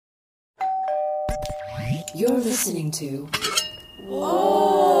You're listening to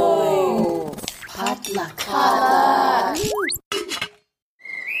Whoa! Potluck.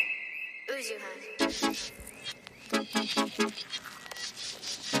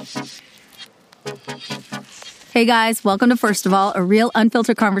 Hey guys, welcome to First of All, a real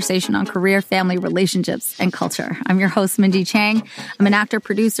unfiltered conversation on career, family, relationships, and culture. I'm your host, Mindy Chang. I'm an actor,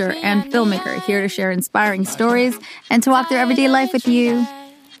 producer, and filmmaker here to share inspiring stories and to walk through everyday life with you.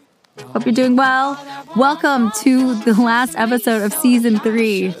 Hope you're doing well. Welcome to the last episode of Season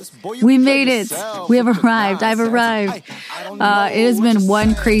 3. We made it. We have arrived. I've arrived. It has been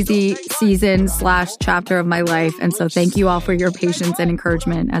one crazy season / chapter of my life. And so thank you all for your patience and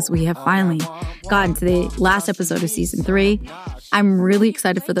encouragement as we have finally gotten to the last episode of Season 3. I'm really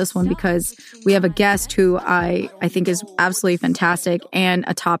excited for this one because we have a guest who I think is absolutely fantastic and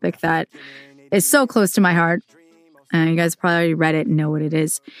a topic that is so close to my heart. You guys probably already read it and know what it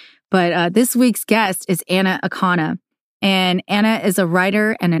is. But this week's guest is Anna Akana. And Anna is a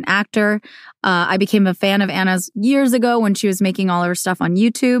writer and an actor. I became a fan of Anna's years ago when she was making all her stuff on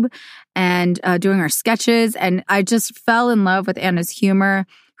YouTube and doing her sketches. And I just fell in love with Anna's humor,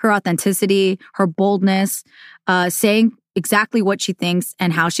 her authenticity, her boldness, saying exactly what she thinks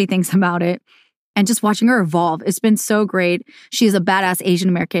and how she thinks about it. And just watching her evolve. It's been so great. She's a badass Asian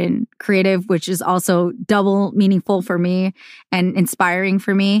American creative, which is also double meaningful for me and inspiring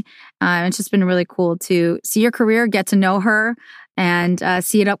for me. It's just been really cool to see her career, get to know her, and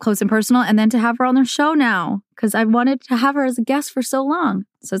see it up close and personal, and then to have her on their show now, because I wanted to have her as a guest for so long.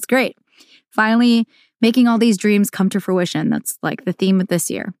 So it's great. Finally, making all these dreams come to fruition. That's like the theme of this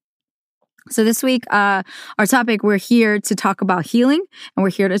year. So this week, our topic, we're here to talk about healing, and we're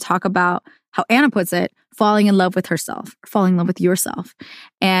here to talk about how Anna puts it, falling in love with herself, falling in love with yourself.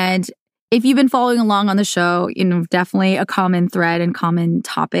 And if you've been following along on the show, definitely a common thread and common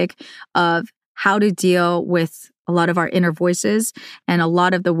topic of how to deal with a lot of our inner voices and a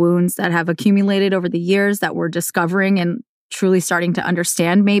lot of the wounds that have accumulated over the years that we're discovering and truly starting to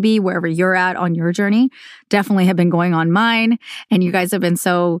understand, maybe wherever you're at on your journey. Definitely have been going on mine. And you guys have been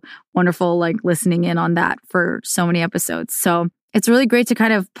so wonderful, like listening in on that for so many episodes. So it's really great to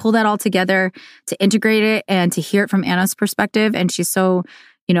kind of pull that all together, to integrate it and to hear it from Anna's perspective. And she's so,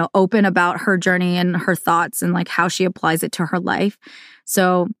 open about her journey and her thoughts and like how she applies it to her life.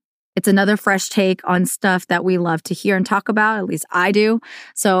 So it's another fresh take on stuff that we love to hear and talk about. At least I do.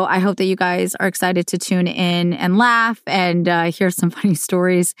 So I hope that you guys are excited to tune in and laugh and hear some funny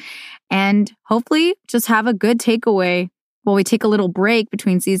stories and hopefully just have a good takeaway while we take a little break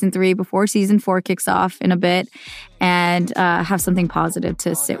between Season 3 before Season 4 kicks off in a bit and have something positive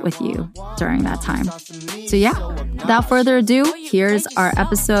to sit with you during that time. So yeah, without further ado, here's our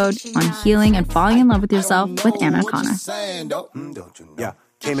episode on healing and falling in love with yourself with Anna Akana. Yeah.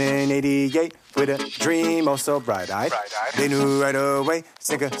 Came in 88 with a dream, oh so bright-eyed. They knew right away,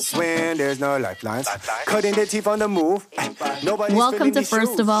 sink or swim, there's no lifelines. Cutting their teeth on the move. Welcome to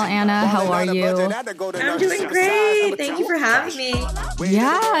First of All, Anna. How are you? I'm doing great. Thank you for having me.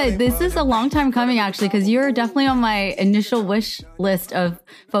 Yeah, this is a long time coming, actually, because you're definitely on my initial wish list of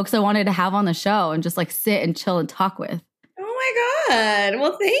folks I wanted to have on the show and just like sit and chill and talk with. Oh my God.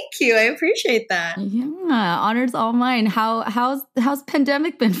 Well, thank you. I appreciate that. Yeah, honor's all mine. How's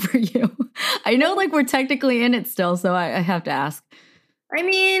pandemic been for you? I know like we're technically in it still, so I have to ask. I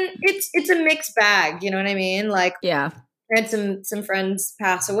mean, it's a mixed bag, you know what I mean? Like, yeah. I had some friends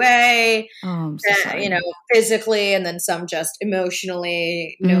pass away, oh, I'm so sorry. Physically, and then some just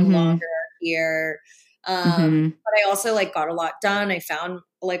emotionally no longer here. But I also like got a lot done. I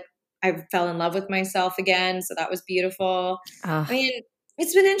fell in love with myself again. So that was beautiful. I mean,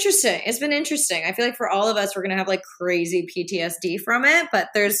 it's been interesting. I feel like for all of us, we're going to have like crazy PTSD from it, but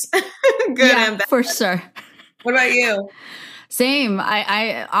there's good and bad. For sure. What about you? Same.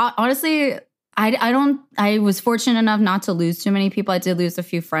 I honestly, I was fortunate enough not to lose too many people. I did lose a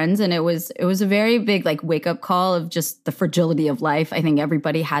few friends, and it was a very big like wake up call of just the fragility of life. I think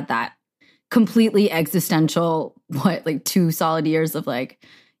everybody had that completely existential, 2 solid years of like,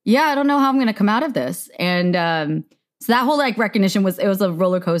 yeah, I don't know how I'm going to come out of this. And so that whole like recognition it was a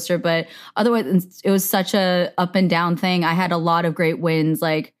roller coaster, but otherwise it was such a up and down thing. I had a lot of great wins.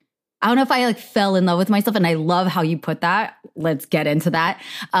 Like, I don't know if I like fell in love with myself, and I love how you put that. Let's get into that.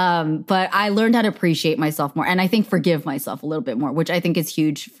 But I learned how to appreciate myself more, and I think forgive myself a little bit more, which I think is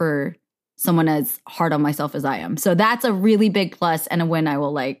huge for someone as hard on myself as I am. So that's a really big plus and a win I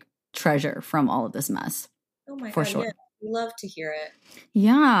will like treasure from all of this mess. Oh my God, for sure. Yeah. We love to hear it.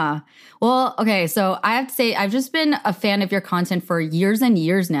 Yeah. Well, okay. So I have to say, I've just been a fan of your content for years and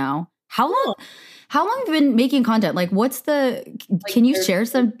years now. How long have you been making content? Like, can you share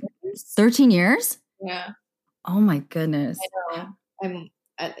some 13 years? Yeah. Oh my goodness. I know.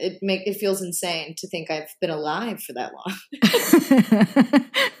 It feels insane to think I've been alive for that long.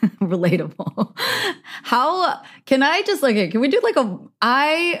 Relatable. How can I just can we do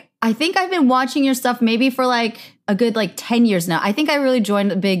I think I've been watching your stuff maybe for like a good 10 years now. I think I really joined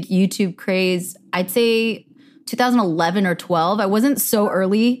the big YouTube craze. I'd say 2011 or 12. I wasn't so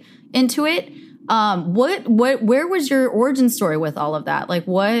early into it. Where was your origin story with all of that? Like,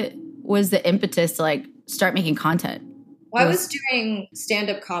 what was the impetus to start making content? Well, I was doing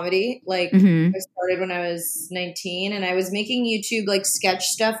stand-up comedy. I started when I was 19, and I was making YouTube sketch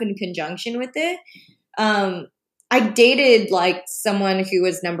stuff in conjunction with it. I dated someone who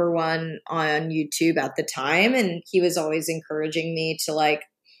was number one on YouTube at the time, and he was always encouraging me to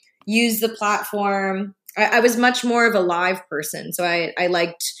use the platform. I was much more of a live person, so I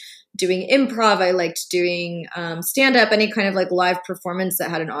liked doing improv. I liked doing stand-up, any kind of live performance that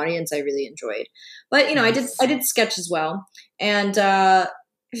had an audience I really enjoyed. But, I did sketch as well. And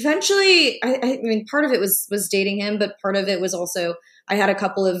eventually, I mean, part of it was dating him, but part of it was also I had a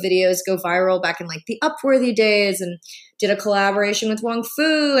couple of videos go viral back in the Upworthy days and did a collaboration with Wong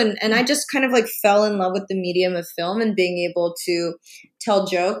Fu. And I just kind of fell in love with the medium of film and being able to tell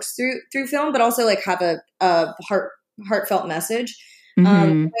jokes through film, but also have a heartfelt message. My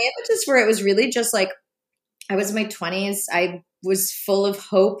impetus for it was really just I was in my 20s. I was full of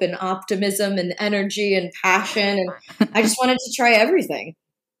hope and optimism and energy and passion. And I just wanted to try everything.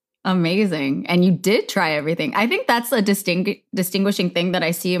 Amazing. And you did try everything. I think that's a distinguishing thing that I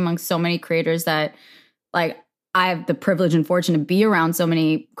see amongst so many creators that I have the privilege and fortune to be around so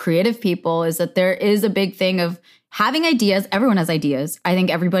many creative people, is that there is a big thing of having ideas. Everyone has ideas. I think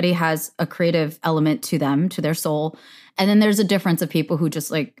everybody has a creative element to them, to their soul. And then there's a difference of people who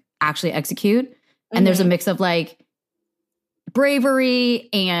just actually execute. And there's a mix of bravery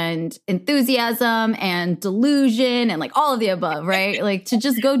and enthusiasm and delusion and all of the above, right? To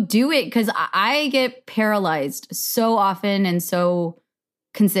just go do it. Because I get paralyzed so often and so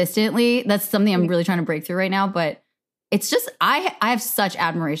consistently. That's something I'm really trying to break through right now. But it's just, I have such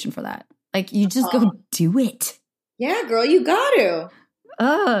admiration for that. You just go do it. Yeah, girl, you got to.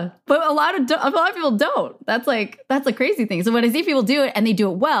 But a lot of people don't. That's a crazy thing. So when I see people do it and they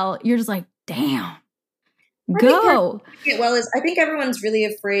do it well, you're just damn, go. I think everyone's really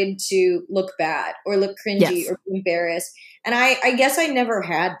afraid to look bad or look cringy or be embarrassed. And I guess I never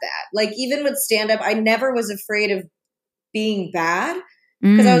had that. Even with stand-up, I never was afraid of being bad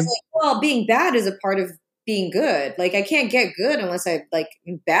because I was well, being bad is a part of being good. I can't get good unless I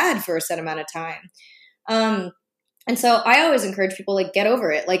am bad for a set amount of time. And so I always encourage people, get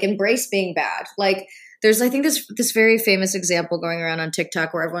over it, embrace being bad. There's, I think this very famous example going around on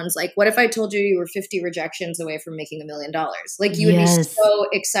TikTok where everyone's what if I told you were 50 rejections away from making $1 million? You would be so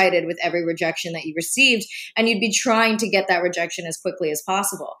excited with every rejection that you received, and you'd be trying to get that rejection as quickly as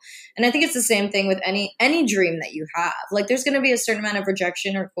possible. And I think it's the same thing with any dream that you have. There's going to be a certain amount of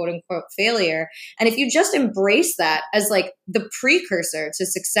rejection or quote unquote failure. And if you just embrace that as the precursor to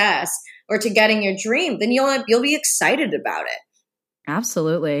success or to getting your dream, then you'll be excited about it.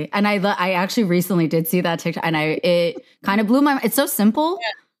 Absolutely. And I actually recently did see that TikTok, and it kind of blew my mind. It's so simple.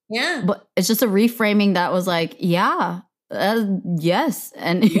 Yeah. But it's just a reframing that was yes.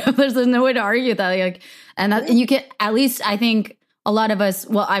 And there's no way to argue that. And that, and you can, at least I think a lot of us,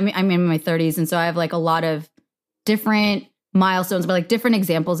 well, I'm in my 30s. And so I have a lot of different milestones, but different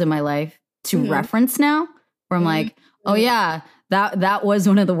examples in my life to reference now where I'm oh yeah, that was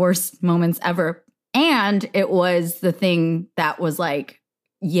one of the worst moments ever. And it was the thing that was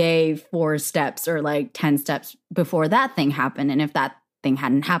yay, 4 steps or 10 steps before that thing happened. And if that thing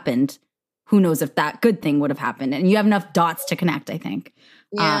hadn't happened, who knows if that good thing would have happened. And you have enough dots to connect, I think.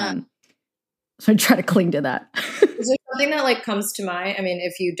 Yeah. So I try to cling to that. Is there something that like comes to mind? I mean,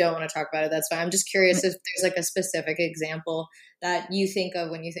 if you don't want to talk about it, that's fine. I'm just curious if there's like a specific example that you think of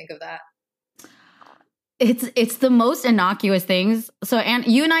when you think of that. It's the most innocuous things. So, and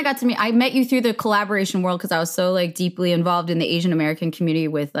you and I got to meet, I met you through the collaboration world because I was so like deeply involved in the Asian American community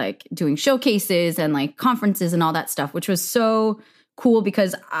with like doing showcases and like conferences and all that stuff, which was so cool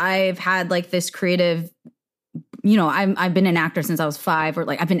because I've had like this creative, you know, I've been an actor since I was 5, or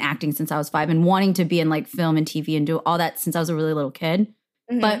like I've been acting since I was 5 and wanting to be in like film and TV and do all that since I was a really little kid.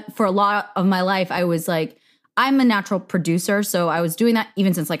 Mm-hmm. But for a lot of my life, I was like, I'm a natural producer. So I was doing that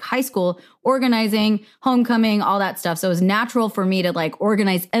even since like high school, organizing, homecoming, all that stuff. So it was natural for me to like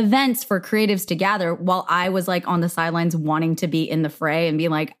organize events for creatives to gather while I was like on the sidelines wanting to be in the fray and be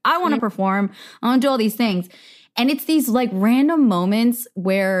like, I want to perform. I want to do all these things. And it's these like random moments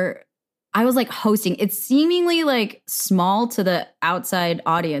where I was like hosting. It's seemingly like small to the outside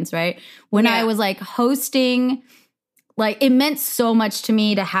audience, right? When I was like hosting, like it meant so much to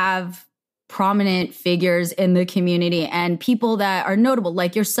me to have prominent figures in the community and people that are notable,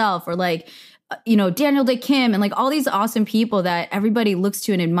 like yourself or like, Daniel Day Kim and like all these awesome people that everybody looks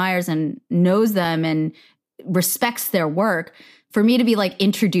to and admires and knows them and respects their work. For me to be like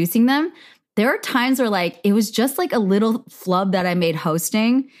introducing them, there are times where like it was just like a little flub that I made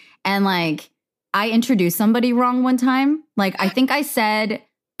hosting, and like I introduced somebody wrong one time. Like I think I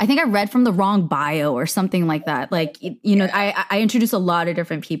read from the wrong bio or something like that. Like, I introduce a lot of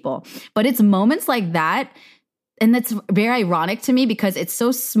different people, but it's moments like that. And that's very ironic to me because it's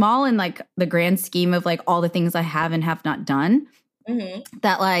so small in like the grand scheme of like all the things I have and have not done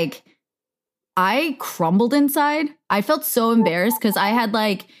that like I crumbled inside. I felt so embarrassed because I had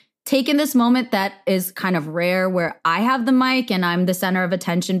like taken this moment that is kind of rare where I have the mic and I'm the center of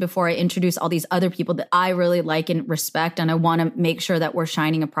attention before I introduce all these other people that I really like and respect. And I want to make sure that we're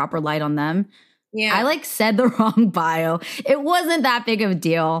shining a proper light on them. Yeah. I like said the wrong bio. It wasn't that big of a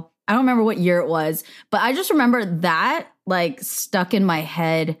deal. I don't remember what year it was, but I just remember that like stuck in my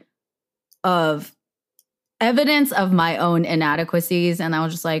head of evidence of my own inadequacies. And I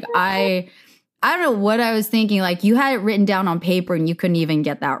was just like, I don't know what I was thinking. Like you had it written down on paper and you couldn't even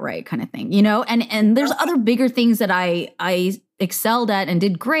get that right kind of thing, and there's other bigger things that I excelled at and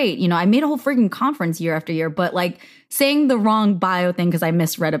did great. I made a whole freaking conference year after year, but like saying the wrong bio thing because I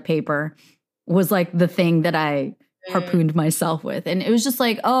misread a paper was like the thing that I harpooned myself with. And it was just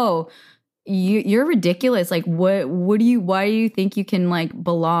like, oh, you're ridiculous. Like why do you think you can like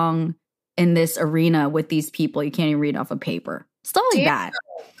belong in this arena with these people you can't even read off a paper? Stuff like that.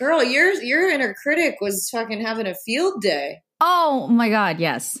 Girl, your inner critic was fucking having a field day. Oh my God,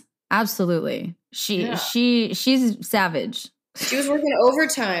 yes. Absolutely. She's savage. She was working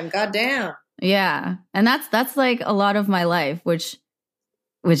overtime. Goddamn. Yeah. And that's like a lot of my life, which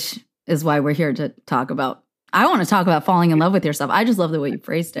is why we're here to talk about. I want to talk about falling in love with yourself. I just love the way you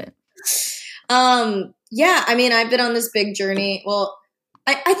phrased it. Yeah, I mean, I've been on this big journey. Well,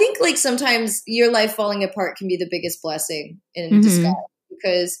 I think like sometimes your life falling apart can be the biggest blessing in disguise,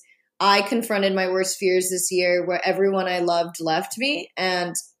 because I confronted my worst fears this year where everyone I loved left me.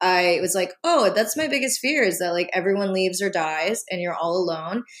 And I was like, oh, that's my biggest fear, is that like everyone leaves or dies and you're all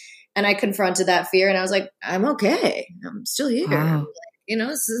alone. And I confronted that fear and I was like, I'm okay. I'm still here. Wow.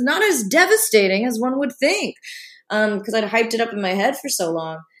 This is not as devastating as one would think, because I'd hyped it up in my head for so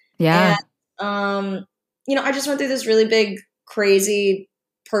long. Yeah. And, I just went through this really big, crazy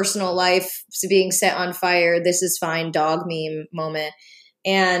personal life being set on fire. This is fine dog meme moment.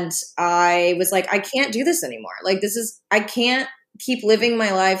 And I was like, I can't do this anymore. Like I can't keep living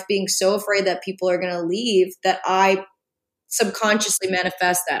my life being so afraid that people are going to leave that I subconsciously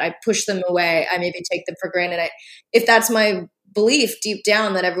manifest that. I push them away. I maybe take them for granted. If that's my belief deep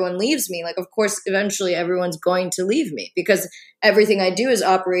down that everyone leaves me, like of course eventually everyone's going to leave me because everything I do is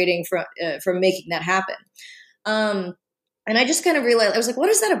operating from making that happen. And I just kind of realized, I was like, what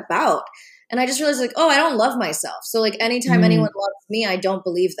is that about? And I just realized like, oh, I don't love myself. So like anytime anyone loves me, I don't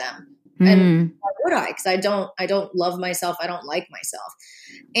believe them. And why would I? Because I don't love myself. I don't like myself.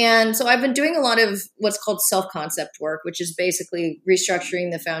 And so I've been doing a lot of what's called self-concept work, which is basically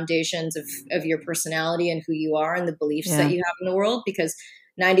restructuring the foundations of your personality and who you are and the beliefs that you have in the world, because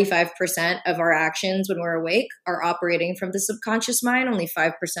 95% of our actions when we're awake are operating from the subconscious mind. Only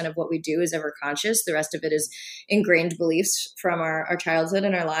 5% of what we do is ever conscious. The rest of it is ingrained beliefs from our childhood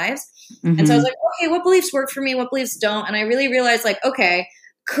and our lives. And so I was like, okay, what beliefs work for me? What beliefs don't? And I really realized like, okay,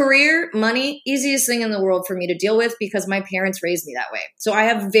 career, money, easiest thing in the world for me to deal with because my parents raised me that way. So I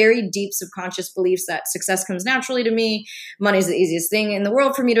have very deep subconscious beliefs that success comes naturally to me. Money is the easiest thing in the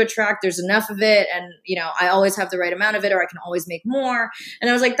world for me to attract. There's enough of it. And, I always have the right amount of it, or I can always make more. And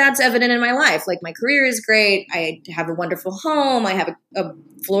I was like, that's evident in my life. Like my career is great. I have a wonderful home. I have a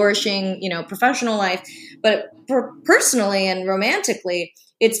flourishing, professional life. But personally and romantically,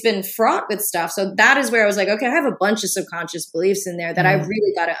 it's been fraught with stuff. So that is where I was like, okay, I have a bunch of subconscious beliefs in there that I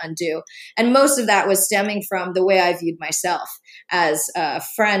really got to undo. And most of that was stemming from the way I viewed myself as a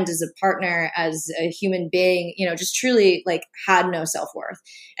friend, as a partner, as a human being, just truly like had no self-worth.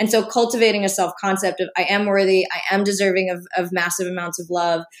 And so cultivating a self-concept of I am worthy, I am deserving of massive amounts of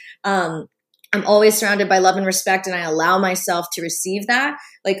love. I'm always surrounded by love and respect, and I allow myself to receive that,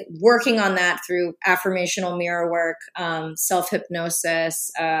 like working on that through affirmational mirror work,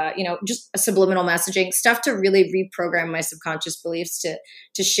 self-hypnosis, just a subliminal messaging, stuff to really reprogram my subconscious beliefs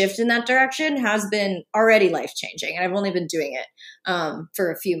to shift in that direction has been already life-changing. And I've only been doing it for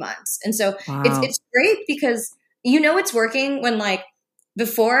a few months. And so it's great because it's working when like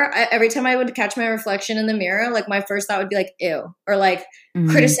before, every time I would catch my reflection in the mirror, like my first thought would be like, ew, or like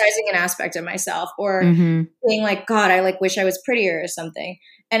criticizing an aspect of myself, or being like, God, I like wish I was prettier or something.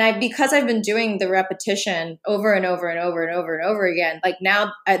 And because I've been doing the repetition over and over and over and over and over again, like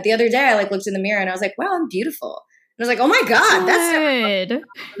now the other day I like looked in the mirror and I was like, wow, I'm beautiful. And I was like, oh my God, that's never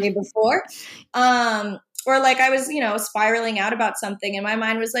me before. Or like I was, spiraling out about something and my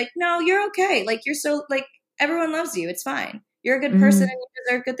mind was like, no, you're okay. Like you're so like, everyone loves you. It's fine. You're a good person and you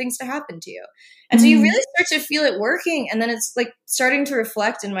deserve good things to happen to you. And so you really start to feel it working. And then it's like starting to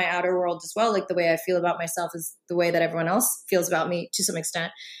reflect in my outer world as well. Like the way I feel about myself is the way that everyone else feels about me to some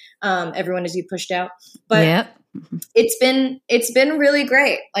extent. Everyone is you pushed out, but it's been really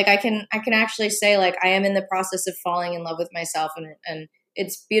great. Like I can actually say like I am in the process of falling in love with myself and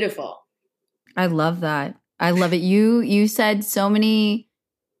it's beautiful. I love that. I love it. You said so many,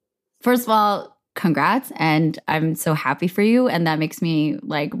 first of all, congrats. And I'm so happy for you. And that makes me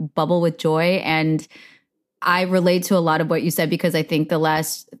like bubble with joy. And I relate to a lot of what you said because I think the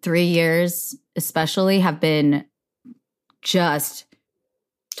last 3 years especially have been just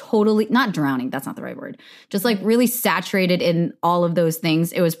totally, not drowning, that's not the right word, just like really saturated in all of those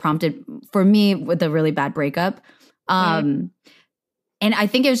things. It was prompted for me with a really bad breakup. And I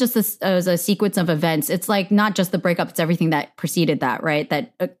think it was just it was a sequence of events. It's like not just the breakup, it's everything that preceded that, right?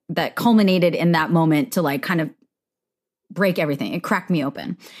 That culminated in that moment to like kind of break everything. It cracked me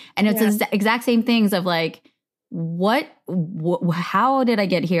open. And it's the exact same things of like, how did I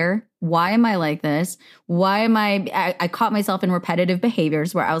get here? Why am I like this? Why am I caught myself in repetitive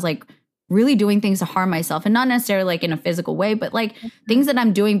behaviors where I was like really doing things to harm myself, and not necessarily like in a physical way, but like things that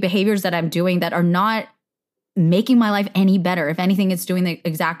I'm doing, behaviors that I'm doing that are not making my life any better. If anything, it's doing the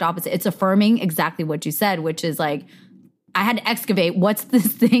exact opposite. It's affirming exactly what you said, which is like, I had to excavate what's this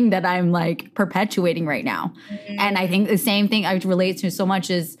thing that I'm like perpetuating right now. And I think the same thing I relate to so much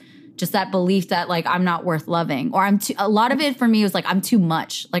is just that belief that like, I'm not worth loving, or a lot of it for me was like, I'm too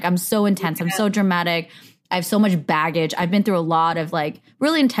much. Like I'm so intense. I'm so dramatic. I have so much baggage. I've been through a lot of like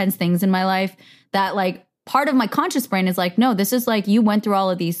really intense things in my life that like part of my conscious brain is like, no, this is like, you went through all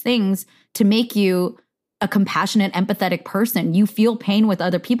of these things to make you a compassionate, empathetic person. You feel pain with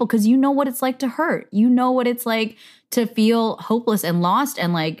other people because you know what it's like to hurt. You know what it's like to feel hopeless and lost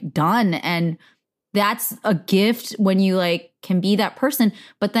and like done. And that's a gift when you like can be that person.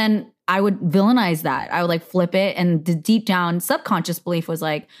 But then I would villainize that. I would like flip it. And the deep down subconscious belief was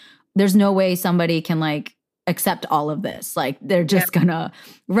like, there's no way somebody can like accept all of this. Like they're just gonna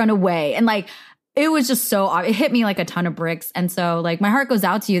run away. And like, it was just it hit me like a ton of bricks. And so like my heart goes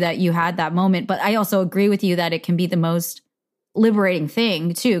out to you that you had that moment, but I also agree with you that it can be the most liberating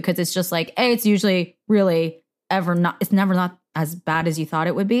thing too. Cause it's just like, it's usually really it's never not as bad as you thought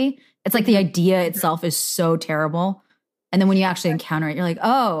it would be. It's like the idea itself is so terrible. And then when you actually encounter it, you're like,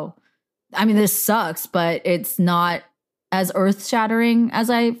 oh, I mean, this sucks, but it's not as earth shattering as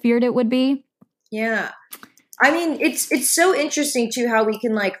I feared it would be. Yeah. I mean, it's so interesting too how we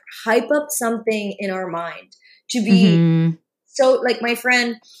can like hype up something in our mind to be so like my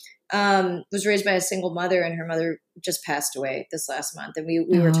friend was raised by a single mother and her mother just passed away this last month. And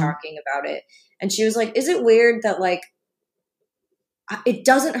we were talking about it and she was like, is it weird that like it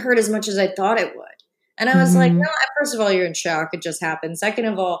doesn't hurt as much as I thought it would? And I was like, no, first of all, you're in shock. It just happened. Second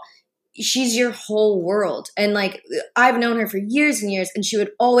of all, she's your whole world. And like, I've known her for years and years and she would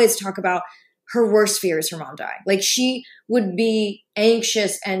always talk about her worst fear is her mom dying. Like she would be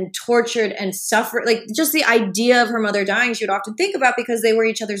anxious and tortured and suffer. Like just the idea of her mother dying, she would often think about because they were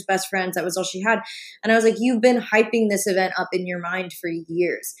each other's best friends. That was all she had. And I was like, you've been hyping this event up in your mind for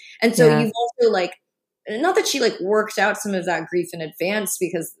years. And so you've also like, not that she like worked out some of that grief in advance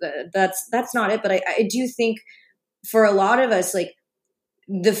because that's not it. But I do think for a lot of us, like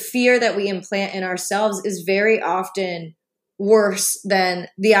the fear that we implant in ourselves is very often worse than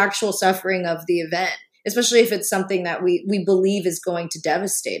the actual suffering of the event, especially if it's something that we believe is going to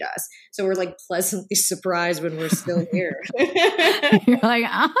devastate us. So we're like pleasantly surprised when we're still here. You're like,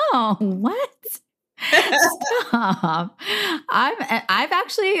 oh, what? Stop. I've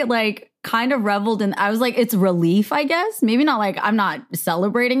actually like kind of reveled in, I was like, it's relief, I guess. Maybe not like I'm not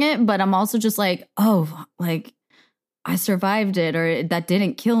celebrating it, but I'm also just like, oh, like I survived it or that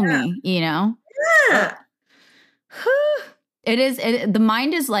didn't kill me, you know? Yeah. The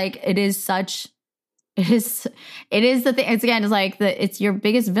mind is like, it is the thing. It's again, it's like it's your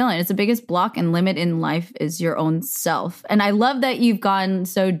biggest villain. It's the biggest block and limit in life is your own self. And I love that you've gone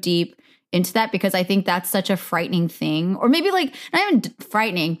so deep into that because I think that's such a frightening thing, or maybe like not even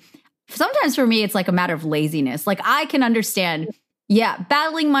frightening. Sometimes for me, it's like a matter of laziness. Like I can understand Yeah,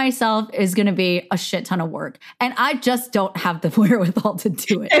 battling myself is going to be a shit ton of work. And I just don't have the wherewithal to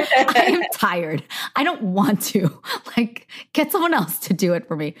do it. I am tired. I don't want to. Like, get someone else to do it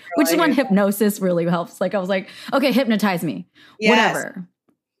for me, which is when hypnosis really helps. Like, I was like, okay, hypnotize me. Yes. Whatever.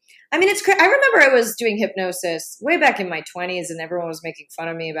 I mean, it's crazy. I remember I was doing hypnosis way back in my 20s and everyone was making fun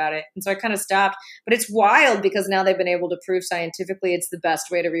of me about it. And so I kind of stopped. But it's wild because now they've been able to prove scientifically it's the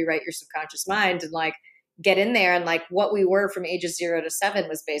best way to rewrite your subconscious mind and like get in there. And like what we were from ages 0 to 7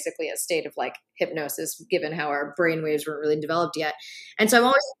 was basically a state of like hypnosis, given how our brain waves weren't really developed yet. And so I'm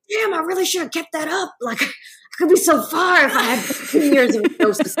always like, damn, I really should have kept that up. Like I could be so far if I had 15 years of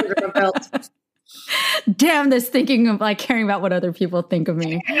hypnosis under my belt. Damn, this thinking of like caring about what other people think of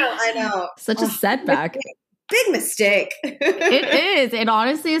me. I know. Such a setback. Big mistake. It is. It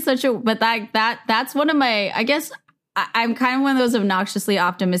honestly is such a, but that's one of my, I guess I'm kind of one of those obnoxiously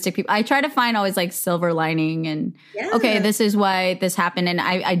optimistic people. I try to find always like silver lining and okay, this is why this happened. And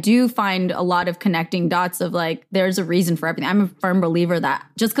I do find a lot of connecting dots of like, there's a reason for everything. I'm a firm believer that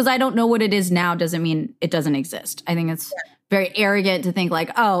just because I don't know what it is now doesn't mean it doesn't exist. I think it's very arrogant to think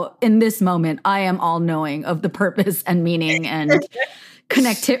like, oh, in this moment, I am all knowing of the purpose and meaning and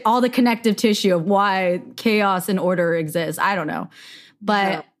all the connective tissue of why chaos and order exists. I don't know.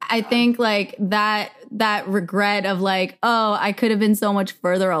 But I think like that regret of like, oh, I could have been so much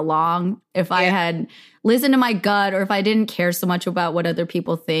further along if I had listened to my gut or if I didn't care so much about what other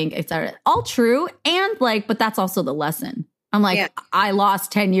people think, etc. All true. And like, but that's also the lesson. I'm like, I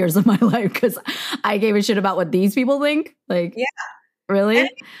lost 10 years of my life because I gave a shit about what these people think. Like, really? And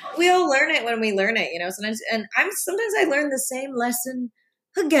we all learn it when we learn it, you know, sometimes I learn the same lesson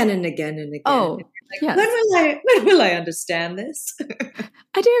again and again and again. Oh, like, when will I understand this?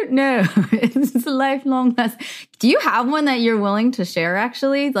 I don't know. It's a lifelong lesson. Do you have one that you're willing to share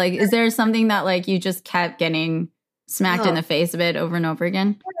actually? Like, is there something that like you just kept getting smacked in the face of it over and over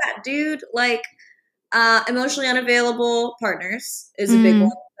again? Yeah, dude, like, emotionally unavailable partners is a big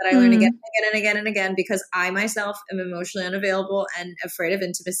one that I learn again and again and again because I myself am emotionally unavailable and afraid of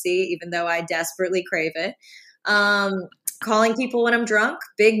intimacy, even though I desperately crave it. Calling people when I'm drunk,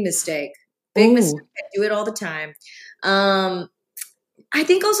 big mistake. Big mistake. I do it all the time. I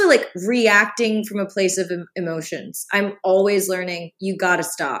think also like reacting from a place of emotions. I'm always learning you got to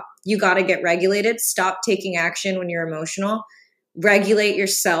stop. You got to get regulated. Stop taking action when you're emotional. Regulate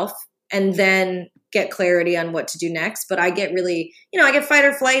yourself and then get clarity on what to do next. But I get really, I get fight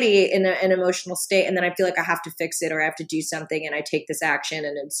or flighty in an emotional state. And then I feel like I have to fix it or I have to do something. And I take this action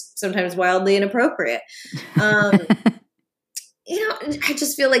and it's sometimes wildly inappropriate. I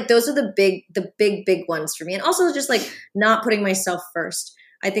just feel like those are the big ones for me. And also just like not putting myself first.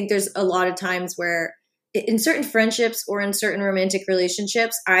 I think there's a lot of times where in certain friendships or in certain romantic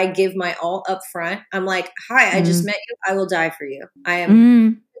relationships, I give my all up front. I'm like, hi, I just met you. I will die for you. I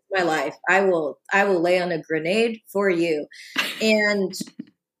am my life. I will lay on a grenade for you. And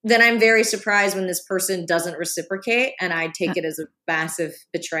then I'm very surprised when this person doesn't reciprocate and I take it as a massive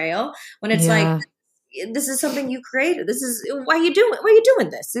betrayal when it's like, this is something you created. This is why you doing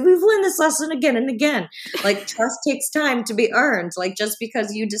this. We've learned this lesson again and again. Like trust takes time to be earned. Like just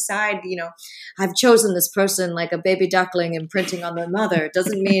because you decide, I've chosen this person like a baby duckling imprinting on their mother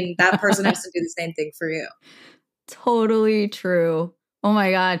doesn't mean that person has to do the same thing for you. Totally true. Oh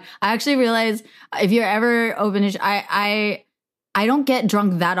my God. I actually realized if you're ever open to, I don't get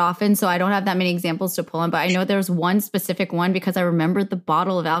drunk that often, so I don't have that many examples to pull on, but I know there's one specific one because I remembered the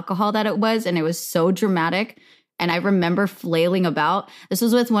bottle of alcohol that it was, and it was so dramatic, and I remember flailing about. This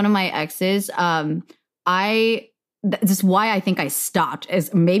was with one of my exes. This is why I think I stopped,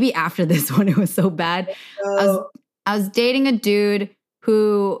 is maybe after this one, it was so bad. I was dating a dude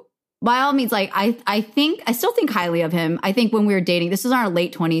who, by all means, like I still think highly of him. I think when we were dating, this was in our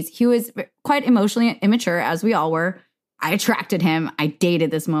late 20s, he was quite emotionally immature, as we all were. I attracted him. I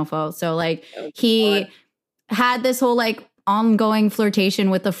dated this mofo. So like he had this whole like ongoing flirtation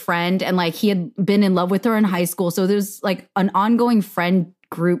with a friend and like he had been in love with her in high school. So there's like an ongoing friend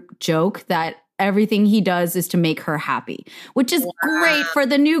group joke that everything he does is to make her happy, which is great for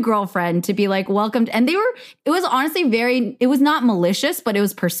the new girlfriend to be like welcomed. And it was honestly it was not malicious, but it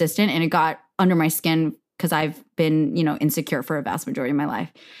was persistent and it got under my skin because I've been, insecure for a vast majority of my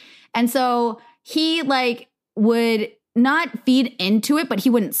life. And so he like would not feed into it, but he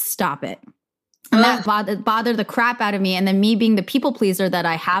wouldn't stop it. And that bothered the crap out of me. And then me being the people pleaser that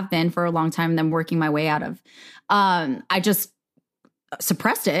I have been for a long time and then working my way out of, I just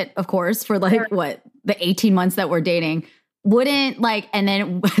suppressed it, of course, for like the 18 months that we're dating. Wouldn't like, and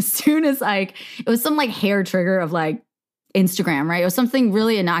then as soon as like, it was some like hair trigger of like Instagram, right? It was something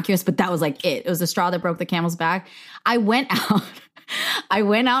really innocuous, but that was like it. It was the straw that broke the camel's back. I went out I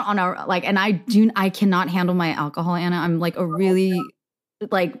went out on a, like, and I cannot handle my alcohol, Anna. I'm like a really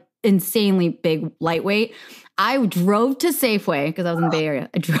like insanely big lightweight. I drove to Safeway because I was in the Bay Area.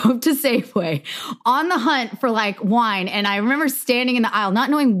 I drove to Safeway on the hunt for like wine. And I remember standing in the aisle, not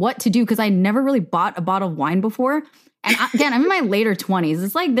knowing what to do because I never really bought a bottle of wine before. And again, I'm in my later 20s.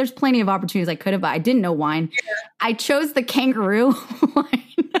 It's like there's plenty of opportunities I could have, but I didn't know wine. Yeah. I chose the Kangaroo wine.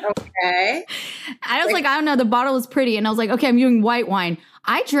 Okay. I was like, I don't know. The bottle was pretty. And I was like, okay, I'm doing white wine.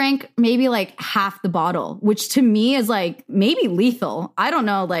 I drank maybe like half the bottle, which to me is like maybe lethal. I don't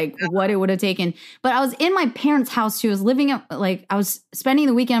know like what it would have taken. But I was in my parents' house too. I was living at like, I was spending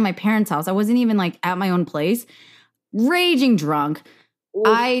the weekend at my parents' house. I wasn't even like at my own place. Raging drunk. Ooh.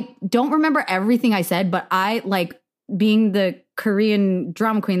 I don't remember everything I said, but I like being the Korean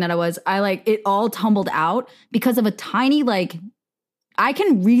drama queen that I was, I like it all tumbled out because of a tiny like, I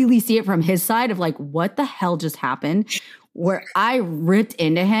can really see it from his side of like, what the hell just happened? Where I ripped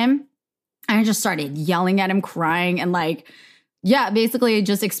into him and I just started yelling at him, crying and like, yeah, basically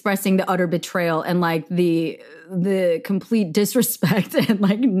just expressing the utter betrayal and like the complete disrespect and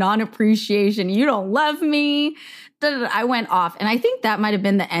like non-appreciation. You don't love me. I went off. And I think that might have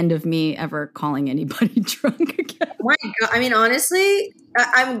been the end of me ever calling anybody drunk again. Oh my God. I mean, honestly,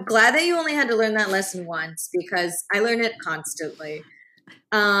 I'm glad that you only had to learn that lesson once because I learn it constantly.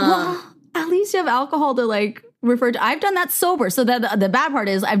 Well, at least you have alcohol to like refer to. I've done that sober. So that the bad part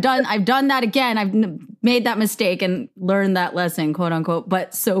is I've done that again. I've made that mistake and learned that lesson, quote unquote,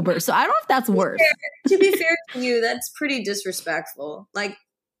 but sober. So I don't know if that's worse. To be fair to you, that's pretty disrespectful. Like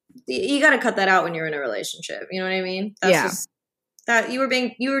you got to cut that out when you're in a relationship. You know what I mean? That's just, that you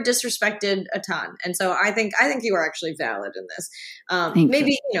were disrespected a ton. And so I think you are actually valid in this.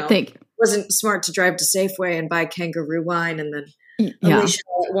 Maybe, it wasn't smart to drive to Safeway and buy Kangaroo wine and then unleash it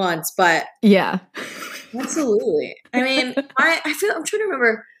all at once, but yeah, absolutely. I mean, I'm trying to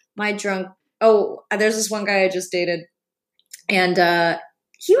remember my drunk. Oh, there's this one guy I just dated and,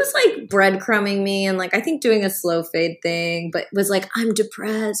 he was like breadcrumbing me and like, I think doing a slow fade thing, but was like, I'm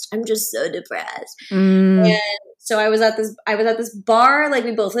depressed. I'm just so depressed. And so I was at this bar, like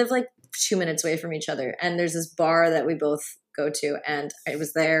we both live like 2 minutes away from each other. And there's this bar that we both go to. And I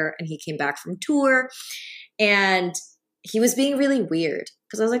was there and he came back from tour and he was being really weird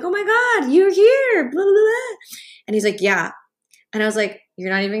because I was like, oh my God, you're here. Blah, blah, blah. And he's like, yeah. And I was like, you're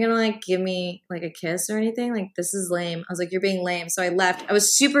not even going to like give me like a kiss or anything? Like, this is lame. I was like, you're being lame. So I left. I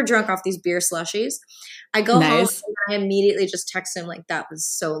was super drunk off these beer slushies. I go home and I immediately just text him like, that was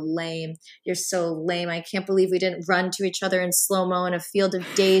so lame. You're so lame. I can't believe we didn't run to each other in slow-mo in a field of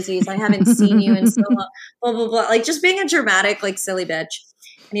daisies. I haven't seen you in so long. Blah, blah, blah. Like just being a dramatic, like silly bitch.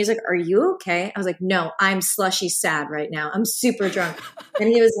 And he was like, are you okay? I was like, no, I'm slushy sad right now. I'm super drunk. And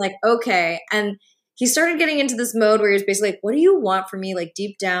he was like, okay. And he started getting into this mode where he was basically like, what do you want from me? Like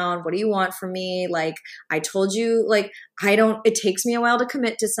deep down, what do you want from me? Like, I told you, like, it takes me a while to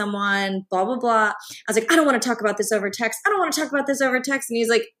commit to someone, blah, blah, blah. I was like, I don't want to talk about this over text. I don't want to talk about this over text. And he's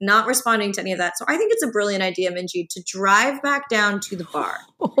like, not responding to any of that. So I think it's a brilliant idea, Minji, to drive back down to the bar.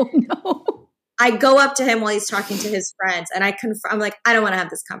 Oh no. I go up to him while he's talking to his friends and I'm like, I don't want to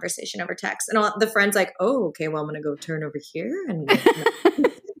have this conversation over text. And the friend's like, oh, okay, well, I'm going to go turn over here and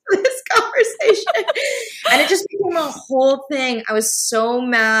this conversation. And it just became a whole thing. I was so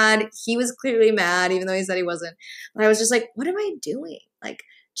mad. He was clearly mad, even though he said he wasn't. But I was just like, what am I doing? Like,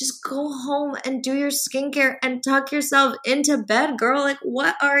 just go home and do your skincare and tuck yourself into bed, girl. Like,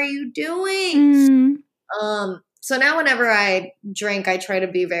 what are you doing? So now whenever I drink, I try to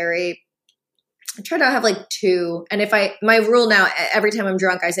have like two. And my rule now, every time I'm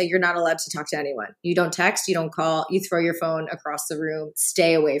drunk, I say, you're not allowed to talk to anyone. You don't text, you don't call, you throw your phone across the room,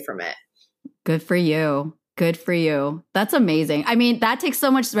 stay away from it. Good for you. Good for you. That's amazing. I mean, that takes so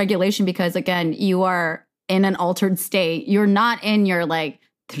much regulation because again, you are in an altered state. You're not in your like,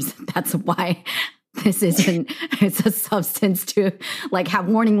 that's why this isn't, it's a substance to like have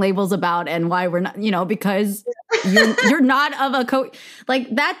warning labels about and why we're not, because you're not of a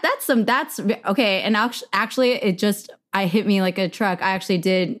like that's okay. And actually I hit me like a truck. I actually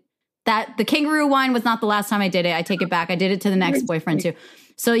did that. The Kangaroo wine was not the last time I did it. I take it back. I did it to the next boyfriend too.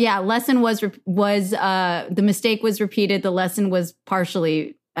 So yeah, lesson was the mistake was repeated. The lesson was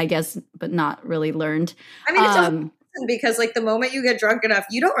partially, I guess, but not really learned. I mean, it's because like the moment you get drunk enough,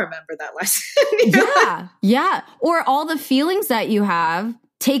 you don't remember that lesson. Yeah. Or all the feelings that you have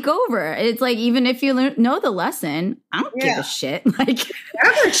take over. It's like, even if you know the lesson, I don't give a shit. Like, I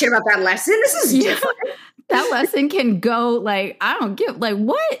don't give a shit about that lesson. This is different. That lesson can go like, I don't give, like,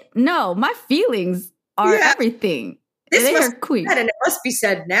 what? No, my feelings are everything. This they must are queen. be said, and it must be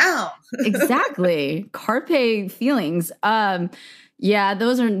said now. Exactly. Carpe feelings. Yeah,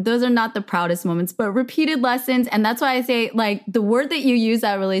 those are not the proudest moments, but repeated lessons. And that's why I say, like, the word that you use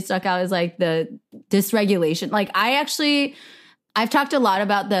that really stuck out is like the dysregulation. Like, I've talked a lot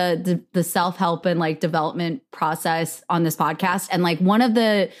about the self-help and like development process on this podcast. And like one of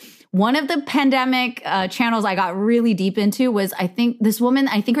the pandemic channels I got really deep into was, I think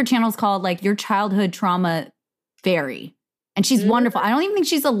her channel is called like Your Childhood Trauma Fairy. And she's wonderful. I don't even think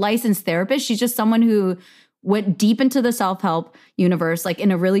she's a licensed therapist. She's just someone who went deep into the self-help universe, like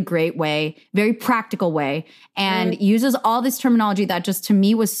in a really great way, very practical way, and uses all this terminology that just to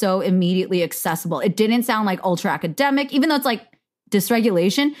me was so immediately accessible. It didn't sound like ultra academic, even though it's like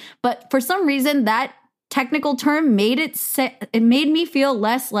dysregulation. But for some reason, that technical term made me feel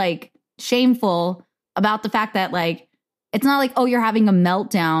less like shameful about the fact that like, it's not like, oh, you're having a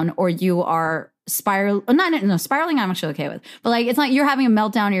meltdown or you are spiraling. I'm actually okay with, but like, it's not you're having a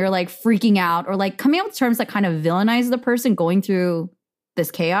meltdown or you're like freaking out or like coming up with terms that kind of villainize the person going through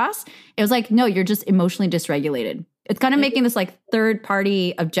this chaos. It was like, no, you're just emotionally dysregulated. It's kind of making this like third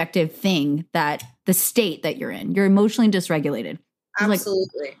party objective thing that the state that you're in, you're emotionally dysregulated.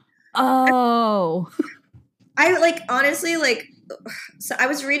 Absolutely. Like, oh, I like, honestly, like, so I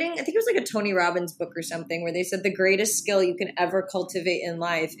was reading, I think it was like a Tony Robbins book or something where they said the greatest skill you can ever cultivate in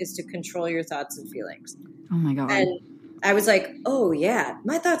life is to control your thoughts and feelings. Oh my God. And I was like, oh yeah,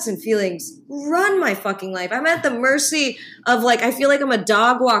 my thoughts and feelings run my fucking life. I'm at the mercy of like, I feel like I'm a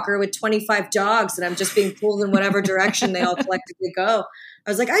dog walker with 25 dogs and I'm just being pulled in whatever direction they all collectively go. I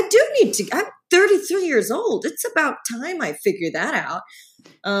was like, I'm 33 years old. It's about time I figure that out.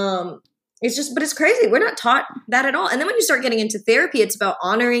 But it's crazy. We're not taught that at all. And then when you start getting into therapy, it's about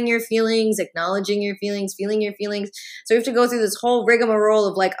honoring your feelings, acknowledging your feelings, feeling your feelings. So you have to go through this whole rigmarole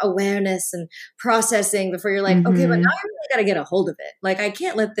of like awareness and processing before you're like, okay, but now I really got to get a hold of it. Like, I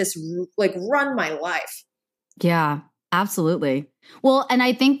can't let this like run my life. Yeah, absolutely. Well, and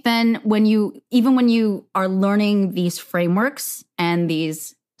I think then when you are learning these frameworks and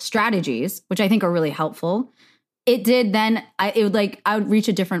these strategies, which I think are really helpful, it did then, I would reach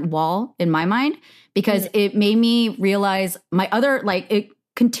a different wall in my mind because it made me realize it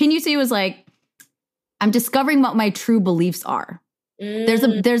continuously was like, I'm discovering what my true beliefs are. There's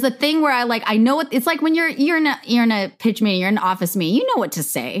a thing where I know what it's like when you're in a pitch meeting, you're in an office meeting, you know what to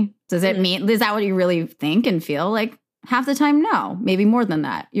say. Does it mean, is that what you really think and feel? Like half the time, no, maybe more than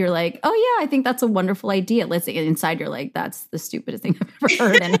that. You're like, oh yeah, I think that's a wonderful idea. Let's say inside you're like, that's the stupidest thing I've ever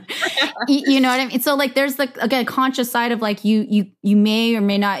heard. And you know what I mean? So like, there's like, again, conscious side of like, you may or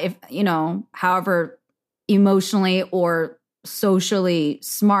may not, if, however emotionally or socially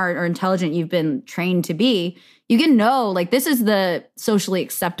smart or intelligent you've been trained to be, you can know like this is the socially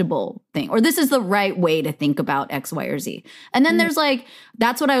acceptable thing, or this is the right way to think about X, Y, or Z. And then there's like,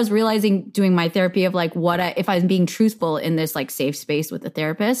 that's what I was realizing doing my therapy of like if I was being truthful in this like safe space with the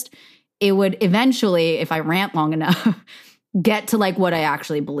therapist, it would eventually, if I rant long enough, get to like what I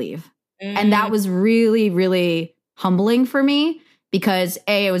actually believe. And that was really, really humbling for me because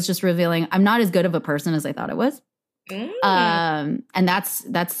it was just revealing I'm not as good of a person as I thought I was. And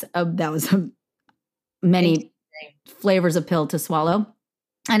that was many flavors of pill to swallow.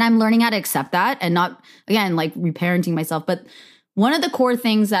 And I'm learning how to accept that and not, again, like reparenting myself. But one of the core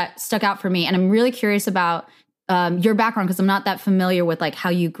things that stuck out for me, and I'm really curious about your background because I'm not that familiar with like how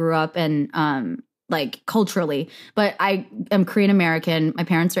you grew up and like culturally, but I am Korean American. My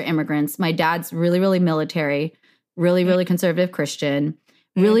parents are immigrants. My dad's really, really military, really, really conservative Christian,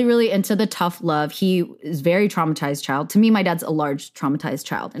 really, really into the tough love. He is very traumatized child. To me, my dad's a large traumatized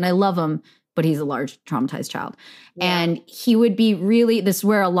child and I love him, but he's a large traumatized child. Yeah. And he would be this is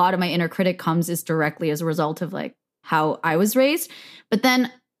where a lot of my inner critic comes is directly as a result of like how I was raised. But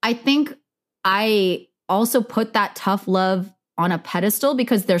then I think I also put that tough love on a pedestal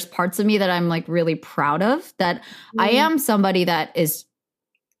because there's parts of me that I'm like really proud of that I am somebody that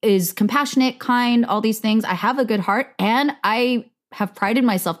is compassionate, kind, all these things. I have a good heart and I have prided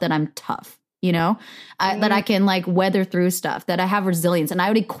myself that I'm tough. That I can like weather through stuff, that I have resilience. And I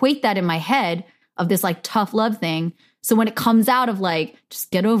would equate that in my head of this like tough love thing. So when it comes out of like,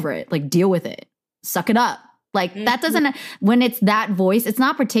 just get over it, like deal with it, suck it up. Like that doesn't, when it's that voice, it's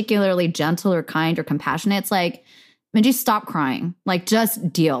not particularly gentle or kind or compassionate. It's like, Minji, stop crying. Like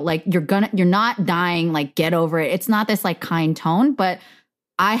just deal. Like you're not dying, like get over it. It's not this like kind tone, but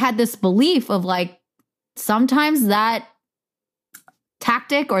I had this belief of like, sometimes that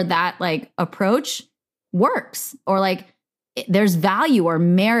tactic or that like approach works, or like there's value or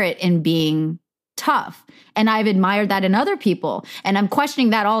merit in being tough. And I've admired that in other people. And I'm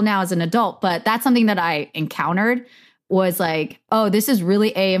questioning that all now as an adult, but that's something that I encountered was like, oh, this is really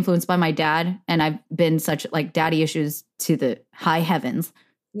influenced by my dad. And I've been such like daddy issues to the high heavens.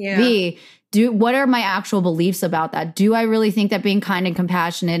 Yeah. B, what are my actual beliefs about that? Do I really think that being kind and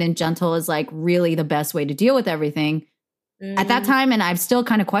compassionate and gentle is like really the best way to deal with everything at that time? And I'm still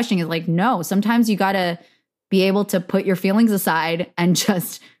kind of questioning it. Like, no, sometimes you got to be able to put your feelings aside and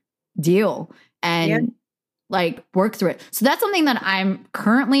just deal and like work through it. So that's something that I'm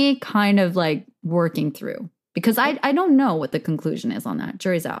currently kind of like working through because I don't know what the conclusion is on that.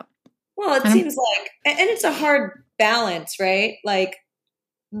 Jury's out. Well, it seems like, and it's a hard balance, right? Like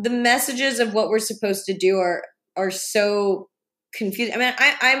the messages of what we're supposed to do are so confusing. I mean,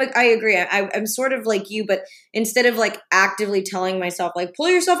 I agree. I'm sort of like you, but instead of like actively telling myself like pull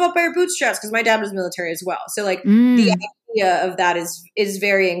yourself up by your bootstraps, because my dad was military as well. So like the idea of that is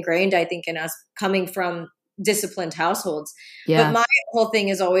very ingrained, I think, in us coming from disciplined households. Yeah. But my whole thing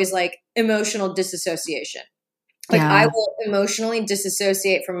is always like emotional disassociation. Like I will emotionally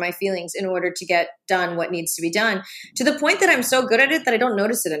disassociate from my feelings in order to get done what needs to be done, to the point that I'm so good at it that I don't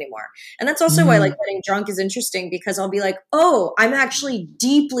notice it anymore. And that's also why like getting drunk is interesting, because I'll be like, oh, I'm actually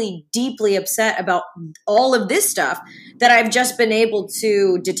deeply, deeply upset about all of this stuff that I've just been able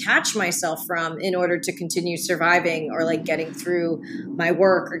to detach myself from in order to continue surviving or like getting through my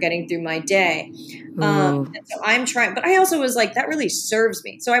work or getting through my day. And so I'm trying, but I also was like, that really serves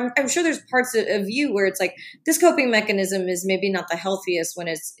me. So I'm sure there's parts of you where it's like this coping mechanism is maybe not the healthiest when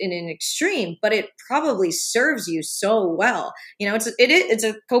it's in an extreme, but it probably serves you so well. You know, it's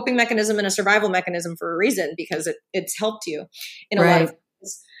a coping mechanism and a survival mechanism for a reason, because it's helped you in a lot of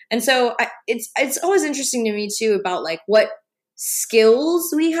ways. And so it's always interesting to me too about like what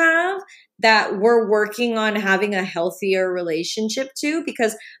skills we have that we're working on having a healthier relationship to,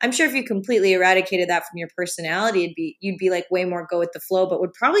 because I'm sure if you completely eradicated that from your personality, you'd be like way more go with the flow, but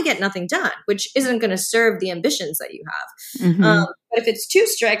would probably get nothing done, which isn't going to serve the ambitions that you have. But if it's too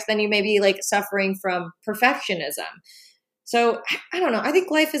strict, then you may be like suffering from perfectionism. So I don't know. I think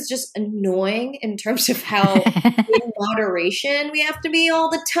life is just annoying in terms of how in moderation we have to be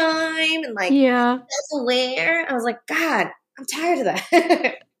all the time, and like self-aware. I was like, God, I'm tired of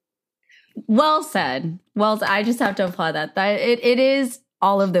that. Well said. Well, I just have to applaud that. It is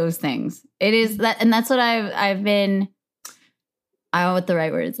all of those things. It is that, and that's what I've been. I don't know what the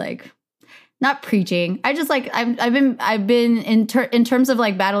right word is, like, not preaching. I just like I've been in terms of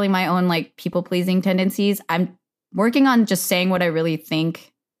like battling my own like people pleasing tendencies. I'm working on just saying what I really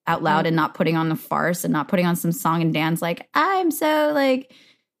think out loud and not putting on the farce and not putting on some song and dance. Like I'm so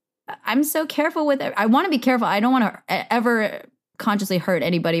careful with it. I want to be careful. I don't want to ever consciously hurt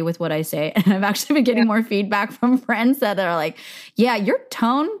anybody with what I say. And I've actually been getting more feedback from friends that are like, yeah, your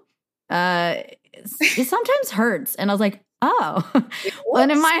tone it sometimes hurts. And I was like, oh. Well,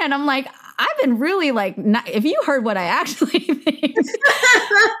 and in my head, I'm like, I've been really like, if you heard what I actually think,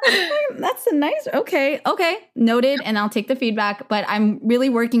 that's a nice, okay, noted. And I'll take the feedback, but I'm really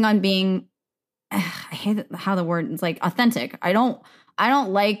working on being, I hate how the word is like authentic. I don't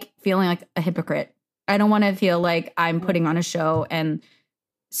like feeling like a hypocrite. I don't want to feel like I'm putting on a show and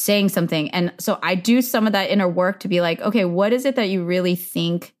saying something. And so I do some of that inner work to be like, okay, what is it that you really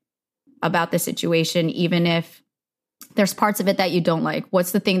think about the situation, even if there's parts of it that you don't like?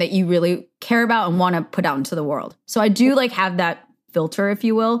 What's the thing that you really care about and want to put out into the world? So I do like have that filter, if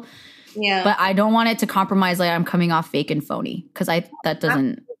you will. Yeah. But I don't want it to compromise like I'm coming off fake and phony, because that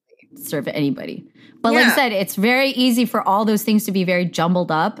doesn't serve anybody. But like I said, it's very easy for all those things to be very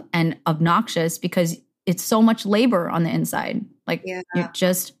jumbled up and obnoxious because it's so much labor on the inside. Like you're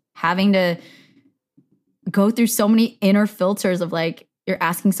just having to go through so many inner filters of like, you're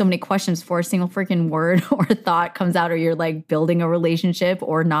asking so many questions before a single freaking word or thought comes out, or you're like building a relationship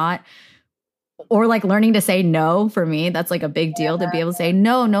or not. Or like learning to say no. For me, that's like a big deal to be able to say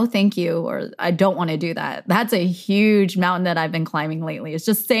no, thank you. Or I don't want to do that. That's a huge mountain that I've been climbing lately. It's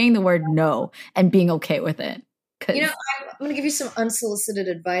just saying the word no and being okay with it. You know, I'm going to give you some unsolicited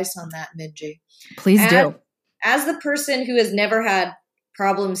advice on that, Minji. Please do. As the person who has never had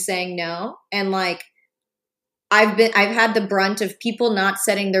problems saying no, and like I've had the brunt of people not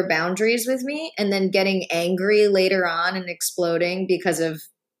setting their boundaries with me and then getting angry later on and exploding because of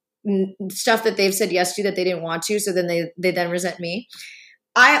stuff that they've said yes to that they didn't want to. So then they then resent me.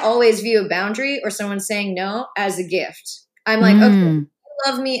 I always view a boundary or someone saying no as a gift. I'm like, okay, you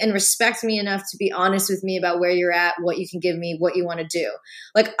love me and respect me enough to be honest with me about where you're at, what you can give me, what you want to do.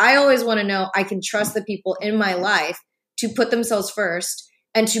 Like, I always want to know I can trust the people in my life to put themselves first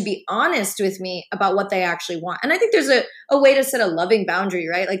and to be honest with me about what they actually want. And I think there's a way to set a loving boundary,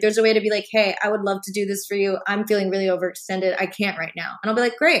 right? Like there's a way to be like, hey, I would love to do this for you. I'm feeling really overextended. I can't right now. And I'll be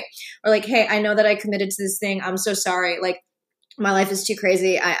like, great. Or like, hey, I know that I committed to this thing. I'm so sorry. Like my life is too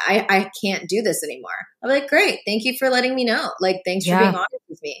crazy. I can't do this anymore. I'll be like, great. Thank you for letting me know. Like, thanks for being honest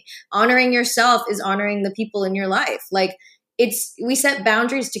with me. Honoring yourself is honoring the people in your life. Like we set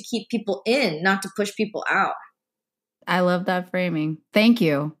boundaries to keep people in, not to push people out. I love that framing. Thank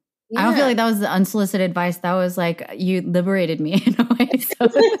you. Yeah. I don't feel like that was the unsolicited advice. That was like, you liberated me in a way. So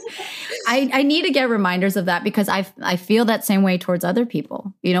I need to get reminders of that because I feel that same way towards other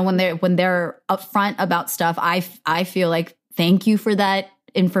people. You know, when they're upfront about stuff, I feel like, thank you for that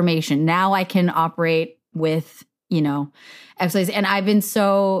information. Now I can operate with, you know, exercise. And I've been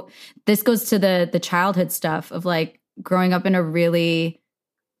this goes to the childhood stuff of like growing up in a really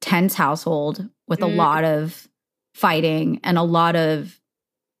tense household with a lot of fighting and a lot of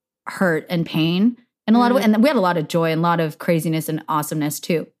hurt and pain and and we had a lot of joy and a lot of craziness and awesomeness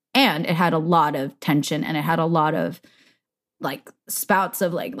too. And it had a lot of tension and it had a lot of like spouts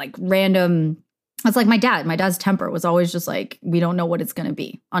of like random. It's like my dad's temper was always just like, we don't know what it's going to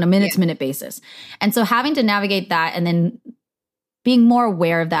be on a minute to minute basis. And so having to navigate that and then being more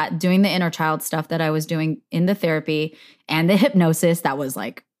aware of that, doing the inner child stuff that I was doing in the therapy and the hypnosis that was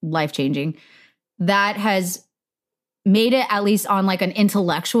like life-changing, that has made it, at least on like an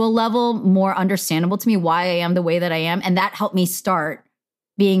intellectual level, more understandable to me why I am the way that I am. And that helped me start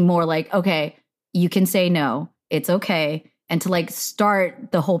being more like, okay, you can say no, it's okay. And to like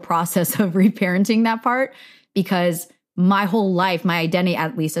start the whole process of reparenting that part, because my whole life, my identity,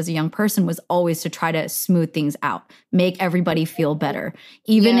 at least as a young person, was always to try to smooth things out, make everybody feel better.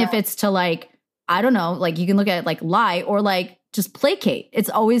 Even if it's to like, I don't know, like you can look at it like lie or like just placate.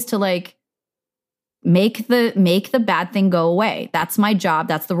 It's always to like, make the bad thing go away. That's my job.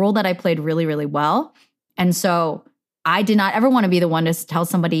 That's the role that I played really, really well. And so I did not ever want to be the one to tell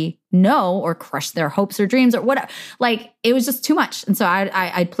somebody no or crush their hopes or dreams or whatever. Like it was just too much. And so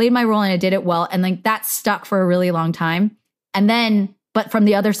I played my role and I did it well. And like that stuck for a really long time. And then, but from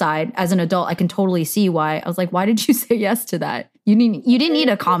the other side, as an adult, I can totally see why. I was like, why did you say yes to that? You didn't need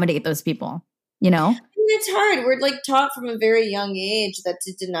to accommodate those people, you know? It's hard. We're like taught from a very young age that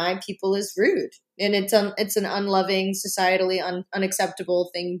to deny people is rude. And it's an unloving, societally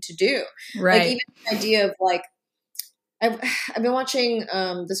unacceptable thing to do. Right. Like even the idea of like, I've been watching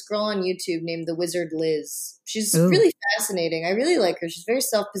this girl on YouTube named The Wizard Liz. She's really fascinating. I really like her. She's very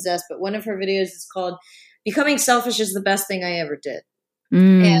self-possessed, but one of her videos is called "Becoming Selfish is the Best Thing I Ever Did."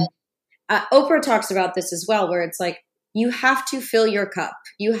 And Oprah talks about this as well, where it's like, you have to fill your cup.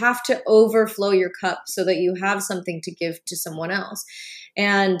 You have to overflow your cup so that you have something to give to someone else.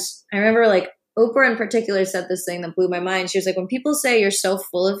 And I remember like Oprah in particular said this thing that blew my mind. She was like, when people say you're so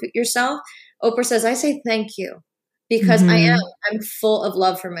full of yourself, Oprah says, I say thank you. Because I'm full of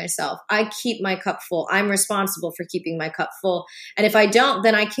love for myself. I keep my cup full. I'm responsible for keeping my cup full. And if I don't,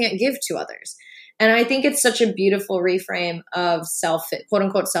 then I can't give to others. And I think it's such a beautiful reframe of quote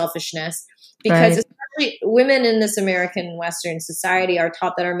unquote selfishness, because especially women in this American Western society are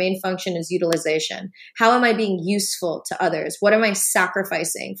taught that our main function is utilization. How am I being useful to others? What am I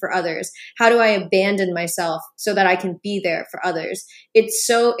sacrificing for others? How do I abandon myself so that I can be there for others? It's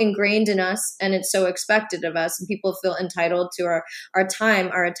so ingrained in us and it's so expected of us. And people feel entitled to our time,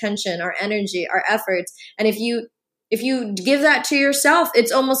 our attention, our energy, our efforts. And if you give that to yourself,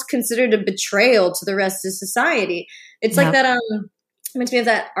 it's almost considered a betrayal to the rest of society. It's like that, reminds me of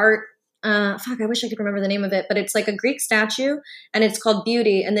that art. I wish I could remember the name of it, but it's like a Greek statue and it's called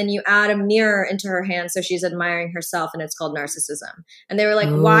Beauty. And then you add a mirror into her hand. So she's admiring herself and it's called narcissism. And they were like,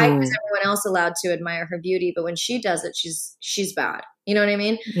 why is everyone else allowed to admire her beauty? But when she does it, she's bad. You know what I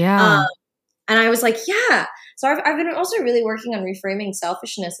mean? Yeah. And I was like, yeah. So I've been also really working on reframing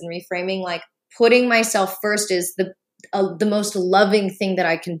selfishness and reframing like putting myself first is the most loving thing that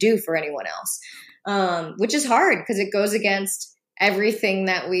I can do for anyone else. Which is hard because it goes against everything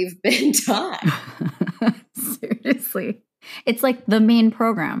that we've been taught. Seriously. It's like the main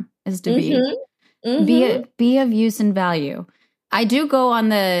program is to be of use and value. I do go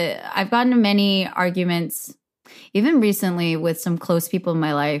on I've gotten to many arguments, even recently with some close people in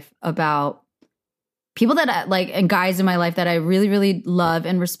my life about people that and guys in my life that I really, really love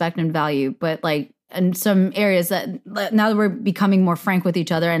and respect and value, but like in some areas that now that we're becoming more frank with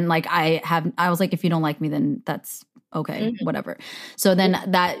each other and like I was like, if you don't like me, then that's okay, whatever. So then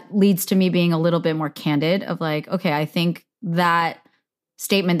that leads to me being a little bit more candid of like, okay, I think that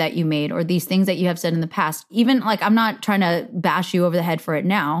statement that you made or these things that you have said in the past, even like I'm not trying to bash you over the head for it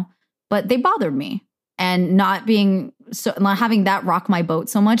now, but they bothered me. And not being so not having that rock my boat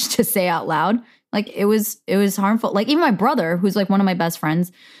so much to say out loud, like it was harmful. Like even my brother, who's like one of my best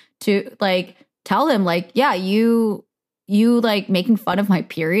friends, to like tell him like, yeah, you like making fun of my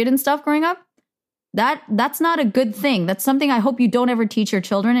period and stuff growing up. That's not a good thing. That's something I hope you don't ever teach your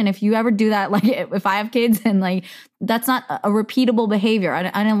children. And if you ever do that, like if I have kids, and like that's not a repeatable behavior. I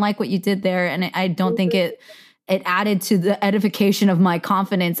didn't like what you did there, and I don't think it added to the edification of my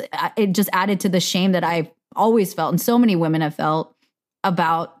confidence. It just added to the shame that I've always felt, and so many women have felt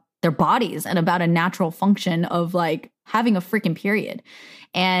about their bodies and about a natural function of like having a freaking period.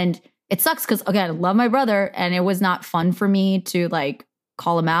 And it sucks because again, I love my brother, and it was not fun for me to like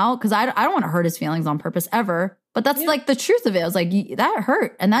call him out because I don't want to hurt his feelings on purpose ever. But that's like the truth of it. I was like, that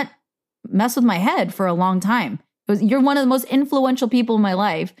hurt, and that messed with my head for a long time. You're one of the most influential people in my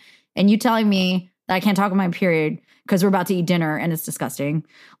life, and you telling me that I can't talk about my period because we're about to eat dinner and it's disgusting.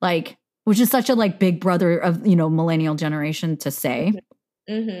 Like, which is such a like big brother of, you know, millennial generation to say.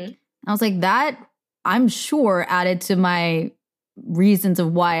 Mm-hmm. I was like, that I'm sure added to my reasons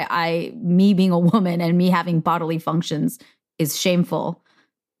of why me being a woman and me having bodily functions is shameful.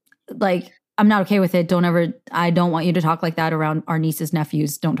 Like, I'm not okay with it. I don't want you to talk like that around our nieces,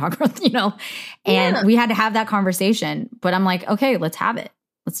 nephews. Don't talk, you know? And we had to have that conversation, but I'm like, okay, let's have it.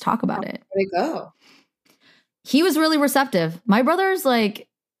 Let's talk about it. Where'd it go? He was really receptive. My brother's like,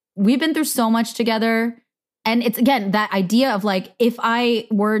 we've been through so much together. And it's, again, that idea of like, if I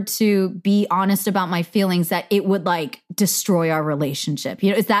were to be honest about my feelings, that it would like destroy our relationship.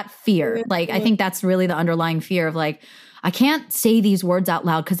 You know, it's that fear. Like, I think that's really the underlying fear of like, I can't say these words out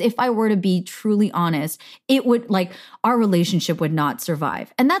loud because if I were to be truly honest, it would like our relationship would not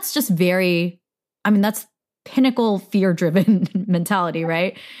survive. And that's just that's pinnacle fear-driven mentality,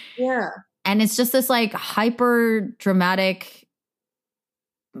 right? Yeah. And it's just this like hyper dramatic,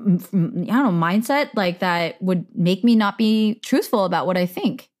 mindset like that would make me not be truthful about what I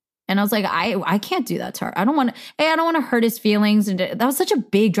think. And I was like, I can't do that to her. I don't want to hurt his feelings. And that was such a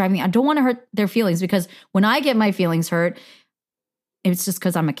big driving thing. I don't want to hurt their feelings because when I get my feelings hurt, it's just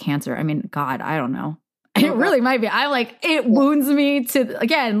because I'm a Cancer. I mean, God, I don't know. It really might be. It wounds me to,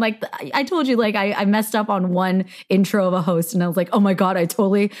 again, like I told you, like I messed up on one intro of a host and I was like, oh my God, I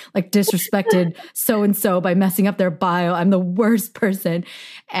totally like disrespected so-and-so by messing up their bio. I'm the worst person.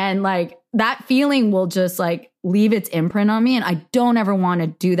 And like that feeling will just like leave its imprint on me. And I don't ever want to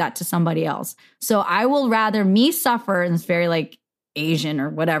do that to somebody else. So I will rather me suffer, and it's very like Asian or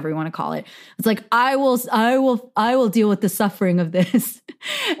whatever you want to call it. It's like, I will deal with the suffering of this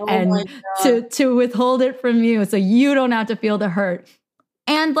and to withhold it from you. So you don't have to feel the hurt.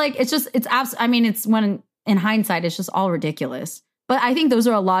 And like, it's when in hindsight, it's just all ridiculous. But I think those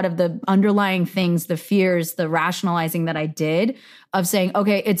are a lot of the underlying things, the fears, the rationalizing that I did of saying,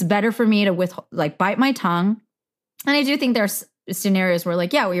 okay, it's better for me to bite my tongue. And I do think there's scenarios where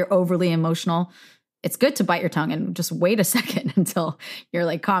like, yeah, well, you're overly emotional. It's good to bite your tongue and just wait a second until you're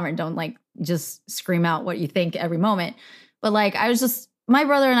like calmer and don't like just scream out what you think every moment. But like, my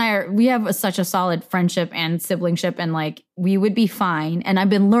brother and we have such a solid friendship and siblingship, and like we would be fine. And I've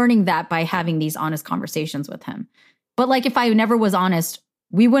been learning that by having these honest conversations with him. But like, if I never was honest,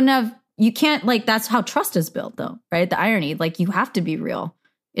 we wouldn't have, you can't like, that's how trust is built though, right? The irony, like you have to be real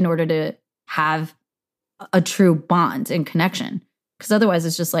in order to have a true bond and connection. Because otherwise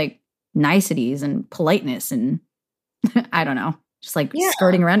it's just like niceties and politeness and I don't know, just like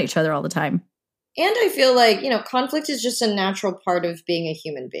skirting around each other all the time. And I feel like, conflict is just a natural part of being a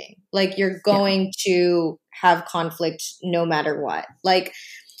human being. Like you're going to have conflict no matter what. Like,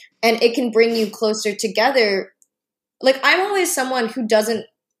 and it can bring you closer together. Like I'm always someone who doesn't,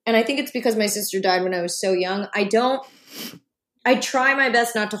 and I think it's because my sister died when I was so young. I try my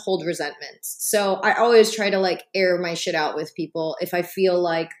best not to hold resentments. So I always try to like air my shit out with people if I feel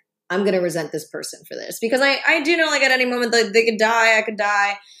like I'm going to resent this person for this. Because I do know like at any moment that they could die, I could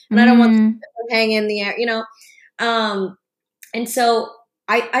die. And I don't want them to hang in the air, And so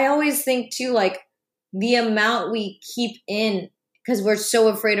I always think too, like the amount we keep in, because we're so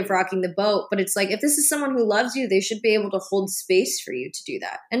afraid of rocking the boat. But it's like, if this is someone who loves you, they should be able to hold space for you to do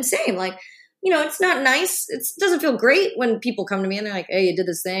that. And same, like, it's not nice. It doesn't feel great when people come to me and they're like, hey, you did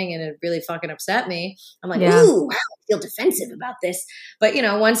this thing and it really fucking upset me. I'm like, ooh, wow, I feel defensive about this. But,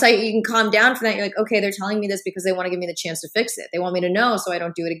 once you can calm down from that, you're like, okay, they're telling me this because they want to give me the chance to fix it. They want me to know so I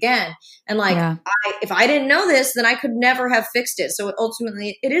don't do it again. And like, if I didn't know this, then I could never have fixed it. So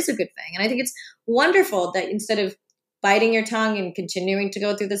ultimately, it is a good thing. And I think it's wonderful that instead of biting your tongue and continuing to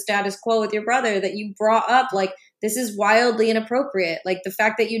go through the status quo with your brother, that you brought up like, this is wildly inappropriate. Like the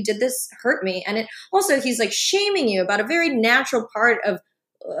fact that you did this hurt me. And it also, he's like shaming you about a very natural part of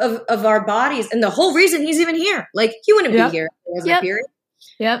of our bodies, and the whole reason he's even here. Like, he wouldn't be here if there wasn't a period.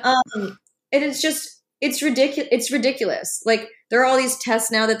 Yep. And it's ridiculous. It's ridiculous. Like, there are all these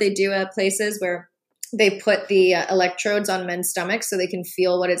tests now that they do at places where they put the electrodes on men's stomachs so they can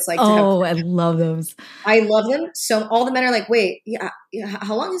feel what it's like to have. Oh, I love those. I love them. So all the men are like, wait,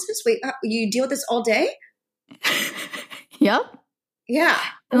 how long is this? Wait, you deal with this all day? Yep. Yeah.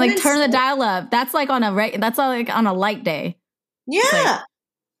 And like turn the dial up. That's like on a light day. Yeah. Like,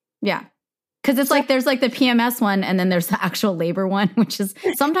 yeah. Because it's like there's like the PMS one, and then there's the actual labor one, which is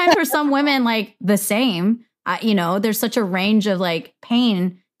sometimes for some women like the same. There's such a range of like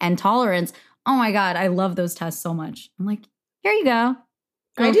pain and tolerance. Oh my God, I love those tests so much. I'm like, here you go.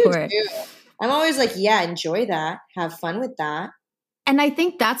 I do too. I'm always like, yeah, enjoy that. Have fun with that. And I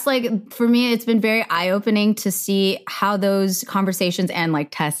think that's like, for me, it's been very eye-opening to see how those conversations and like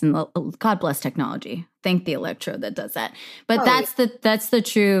tests, and God bless technology. Thank the electrode that does that. But that's the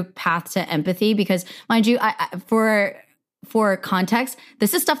true path to empathy, because mind you, for context,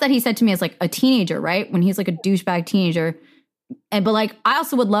 this is stuff that he said to me as like a teenager, right? When he's like a douchebag teenager. But like, I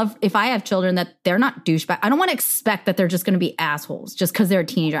also would love, if I have children, that they're not douchebag. I don't want to expect that they're just going to be assholes just because they're a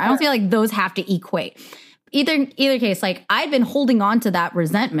teenager. I don't feel like those have to equate. Either case, like, I've been holding on to that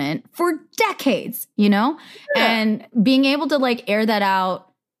resentment for decades, and being able to like air that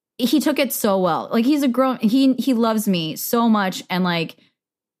out. He took it so well. Like, he's he loves me so much, and like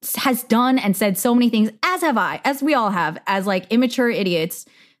has done and said so many things, as have I, as we all have, as like immature idiots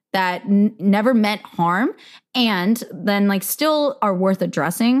that never meant harm, and then like still are worth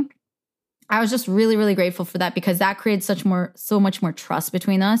addressing. I was just really, really grateful for that, because that created so much more trust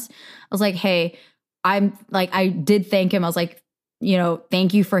between us. I was like, hey, I did thank him. I was like,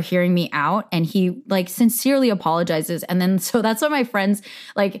 thank you for hearing me out. And he like sincerely apologizes. And then, so that's what my friends,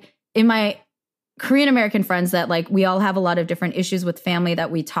 like in my Korean American friends, that like, we all have a lot of different issues with family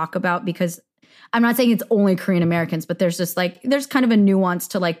that we talk about, because I'm not saying it's only Korean Americans, but there's just like, there's kind of a nuance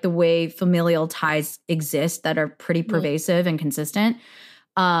to like the way familial ties exist that are pretty pervasive and consistent.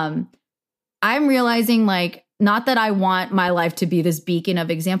 I'm realizing, like, not that I want my life to be this beacon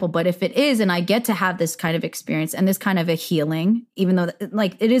of example, but if it is, and I get to have this kind of experience and this kind of a healing, even though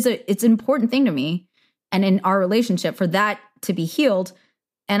like it's an important thing to me, and in our relationship for that to be healed,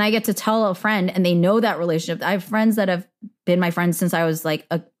 and I get to tell a friend, and they know that relationship. I have friends that have been my friends since I was like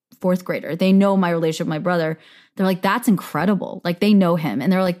a fourth grader. They know my relationship with my brother. They're like, that's incredible. Like, they know him,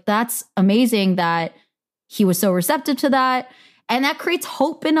 and they're like, that's amazing that he was so receptive to that. And that creates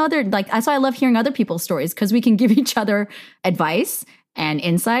hope in like, that's why I love hearing other people's stories, because we can give each other advice and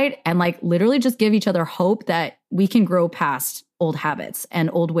insight, and like literally just give each other hope that we can grow past old habits and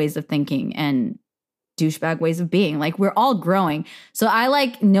old ways of thinking and douchebag ways of being. Like, we're all growing. So I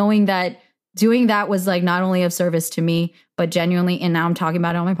like knowing that doing that was like not only of service to me, but genuinely, and now I'm talking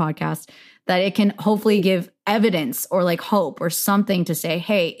about it on my podcast, that it can hopefully give evidence or like hope or something to say,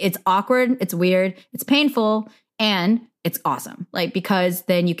 hey, it's awkward, it's weird, it's painful, and it's awesome. Like, because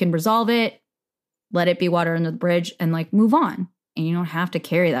then you can resolve it, let it be water under the bridge, and like move on. And you don't have to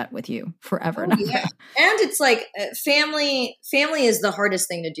carry that with you forever. Yeah. And it's like family is the hardest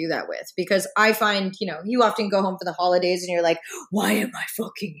thing to do that with, because I find, you often go home for the holidays and you're like, why am I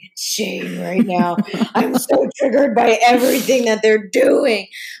fucking in shame right now? I'm so triggered by everything that they're doing.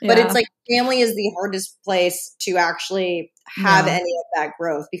 But it's like, family is the hardest place to actually have any of that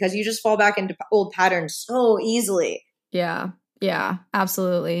growth, because you just fall back into old patterns so easily. Yeah. Yeah,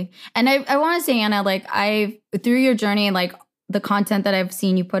 absolutely. And I want to say, Anna, like, through your journey, like, the content that I've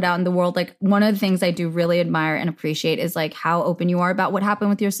seen you put out in the world, like, one of the things I do really admire and appreciate is like how open you are about what happened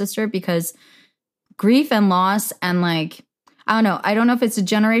with your sister, because grief and loss, and like, I don't know if it's a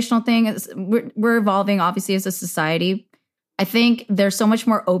generational thing. We're evolving obviously as a society. I think there's so much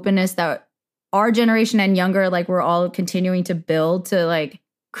more openness that our generation and younger, like, we're all continuing to build to like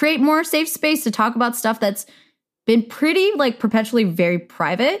create more safe space to talk about stuff that's been pretty like perpetually very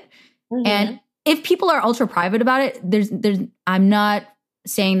private. Mm-hmm. And if people are ultra private about it, there's I'm not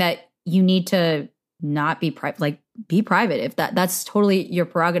saying that you need to not be private, like, be private if that's totally your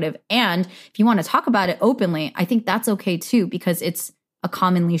prerogative. And if you want to talk about it openly, I think that's okay too, because it's a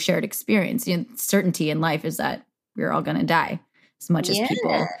commonly shared experience. Certainty in life is that we're all going to die, as much as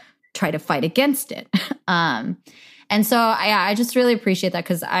people try to fight against it. And so I just really appreciate that,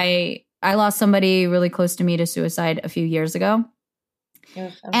 because I lost somebody really close to me to suicide a few years ago.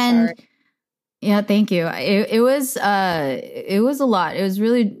 I'm sorry. Yeah, thank you. It was a lot. It was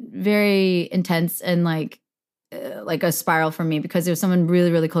really very intense, and like a spiral for me, because it was someone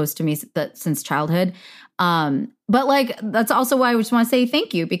really, really close to me since childhood. But like, that's also why I just want to say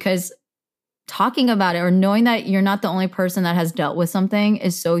thank you, because talking about it or knowing that you're not the only person that has dealt with something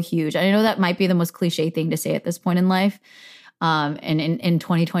is so huge. I know that might be the most cliche thing to say at this point in life, and in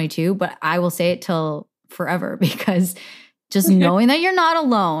 2022, but I will say it till forever, because just knowing that you're not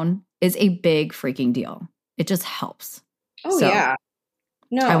alone is a big freaking deal. It just helps. Oh, so, yeah.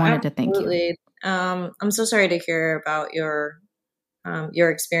 No, I wanted to thank you. I'm so sorry to hear about your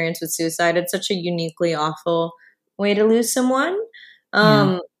experience with suicide. It's such a uniquely awful way to lose someone.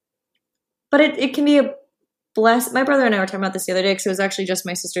 But it can be a bless. My brother and I were talking about this the other day, because it was actually just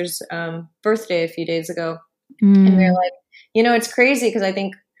my sister's birthday a few days ago. And we were like, it's crazy, because I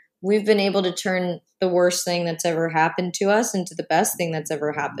think we've been able to turn the worst thing that's ever happened to us into the best thing that's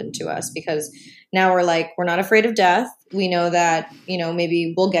ever happened to us, because now we're not afraid of death. We know that,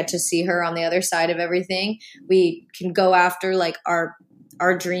 maybe we'll get to see her on the other side of everything. We can go after like our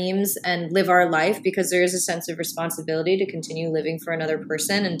dreams and live our life, because there is a sense of responsibility to continue living for another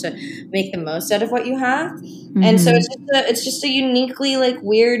person and to make the most out of what you have. Mm-hmm. And so it's just a uniquely like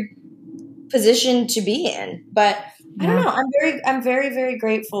weird position to be in. But I don't know. I'm very, very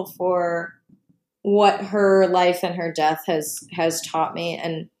grateful for what her life and her death has taught me.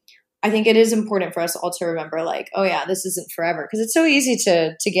 And I think it is important for us all to remember, like, oh yeah, this isn't forever. Because it's so easy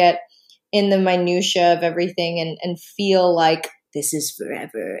to get in the minutia of everything and feel like this is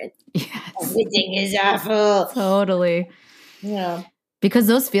forever and everything is awful. Totally. Yeah. Because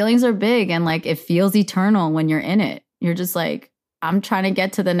those feelings are big, and like it feels eternal when you're in it. You're just like, I'm trying to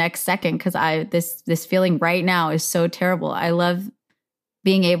get to the next second, because this feeling right now is so terrible. I love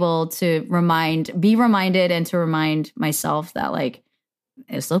being able to be reminded and to remind myself that like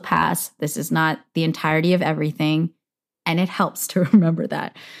this will pass. This is not the entirety of everything. And it helps to remember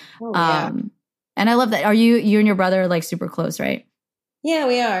that. Oh, yeah. And I love that. Are you and your brother like super close, right? Yeah,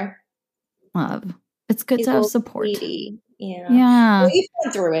 we are. Love. It's good to have support. Sweetie. Yeah. Yeah. Well, we've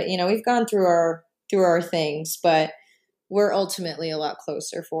gone through it. We've gone through our things, but we're ultimately a lot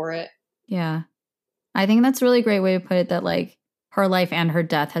closer for it. Yeah. I think that's a really great way to put it, that like her life and her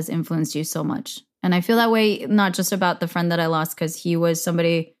death has influenced you so much. And I feel that way, not just about the friend that I lost, because he was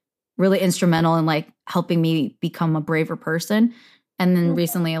somebody really instrumental in like helping me become a braver person. And then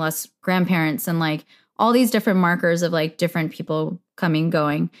recently I lost grandparents, and like all these different markers of like different people coming,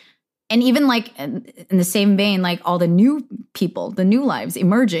 going. And even like in the same vein, like all the new people, the new lives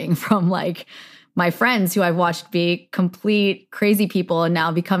emerging from like my friends who I've watched be complete crazy people and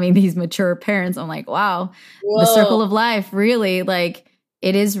now becoming these mature parents. I'm like, wow, the circle of life, really, like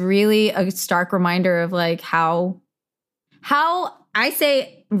it is really a stark reminder of like how I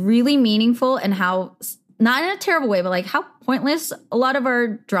say really meaningful, and how, not in a terrible way, but like how pointless a lot of our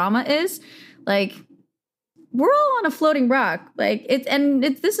drama is. Like we're all on a floating rock. Like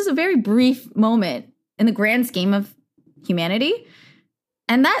this is a very brief moment in the grand scheme of humanity.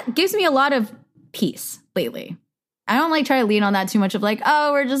 And that gives me a lot of peace lately. I don't like try to lean on that too much of like,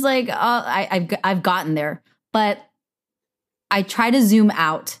 oh, we're just like, oh, I've gotten there. But I try to zoom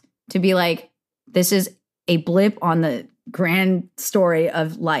out to be like, this is a blip on the grand story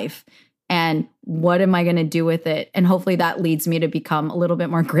of life. And what am I going to do with it? And hopefully that leads me to become a little bit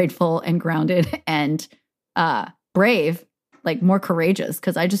more grateful and grounded and brave, like more courageous.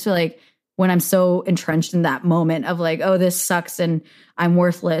 Because I just feel like when I'm so entrenched in that moment of like, oh, this sucks and I'm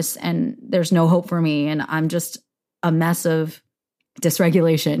worthless and there's no hope for me and I'm just a mess of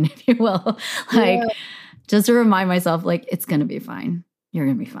dysregulation, if you will, like just to remind myself, like, it's going to be fine. You're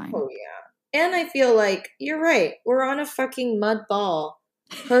going to be fine. Oh, yeah. And I feel like you're right. We're on a fucking mud ball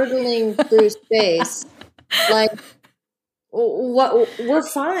hurtling through space. Like, what? We're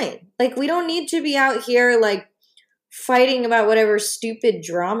fine. Like, we don't need to be out here, like, fighting about whatever stupid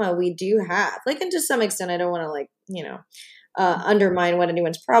drama we do have. Like, and to some extent, I don't want to, like, undermine what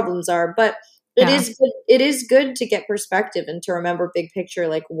anyone's problems are, but it is good. It is good to get perspective and to remember big picture,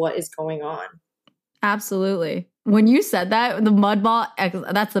 like what is going on. Absolutely. When you said that, the mud ball,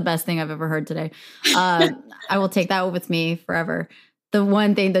 that's the best thing I've ever heard today. I will take that with me forever. The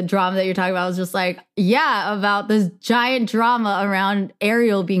one thing, the drama that you're talking about was just like, about this giant drama around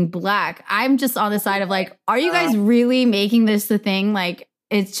Ariel being black. I'm just on the side of like, are you guys really making this the thing? Like,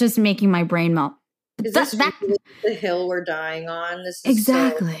 it's just making my brain melt. Is this really the hill we're dying on? This is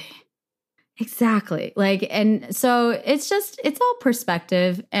Exactly. Like, and so it's all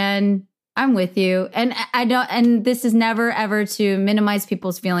perspective, and I'm with you. And and this is never ever to minimize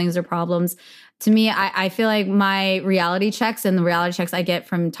people's feelings or problems. To me, I feel like my reality checks and the reality checks I get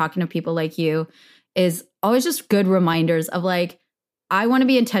from talking to people like you is always just good reminders of like, I want to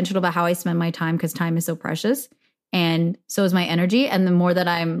be intentional about how I spend my time, because time is so precious. And so is my energy. And the more that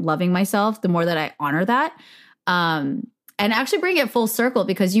I'm loving myself, the more that I honor that. And and actually bring it full circle,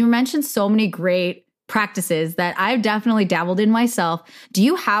 because you mentioned so many great practices that I've definitely dabbled in myself. Do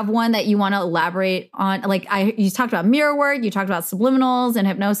you have one that you want to elaborate on? Like you talked about mirror work, you talked about subliminals and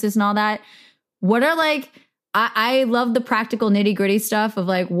hypnosis and all that. What are like, I love the practical nitty gritty stuff of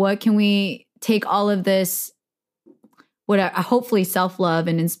like, what can we take all of this, hopefully self-love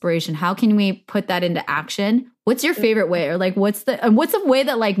and inspiration, how can we put that into action? What's your favorite way? Or like, what's the way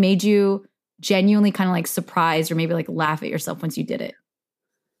that like made you genuinely kind of like surprised or maybe like laugh at yourself once you did it?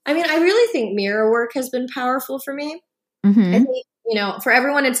 I mean, I really think mirror work has been powerful for me. Mm-hmm. I think, you know, for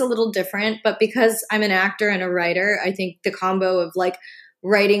everyone, it's a little different, but because I'm an actor and a writer, I think the combo of like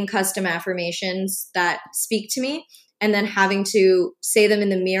writing custom affirmations that speak to me and then having to say them in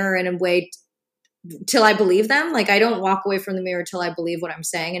the mirror in a way till I believe them. Like I don't walk away from the mirror till I believe what I'm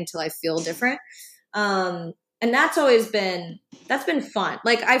saying, until I feel different. And that's been fun.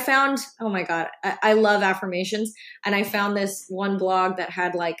 Like I found, oh my God, I love affirmations. And I found this one blog that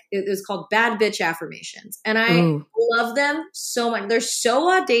had like, it was called Bad Bitch Affirmations. And I love them so much. They're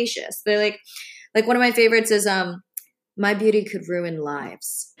so audacious. They're like one of my favorites is, my beauty could ruin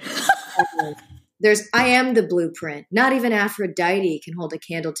lives. I am the blueprint. Not even Aphrodite can hold a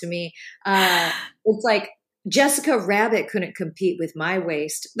candle to me. It's like Jessica Rabbit couldn't compete with my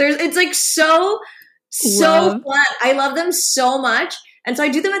waist. It's like so fun. I love them so much. And so I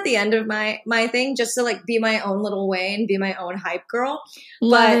do them at the end of my thing just to like be my own little way and be my own hype girl.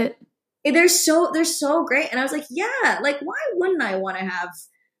 Love it. They're so great. And I was like, yeah, like why wouldn't I want to have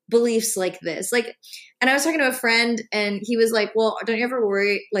beliefs like this? Like, and I was talking to a friend and he was like, well, don't you ever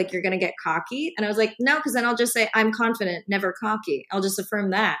worry like you're going to get cocky? And I was like, no, because then I'll just say I'm confident, never cocky. I'll just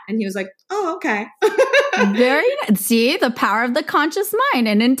affirm that. And he was like, oh, okay. Very good. See the power of the conscious mind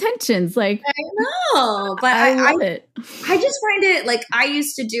and intentions. Like I know, but I love it. I just find it like I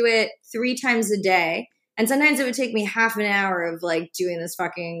used to do it 3 times a day. And sometimes it would take me half an hour of like doing this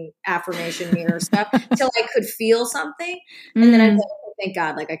fucking affirmation mirror stuff till I could feel something. And then I'd be like, oh, thank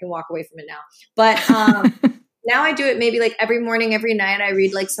God, like I can walk away from it now. But now I do it maybe like every morning, every night. I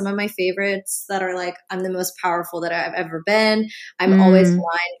read like some of my favorites that are like, I'm the most powerful that I've ever been. I'm always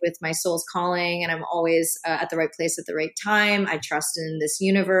aligned with my soul's calling, and I'm always at the right place at the right time. I trust in this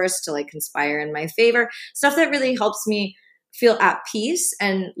universe to like conspire in my favor. Stuff that really helps me feel at peace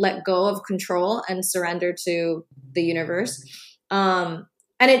and let go of control and surrender to the universe.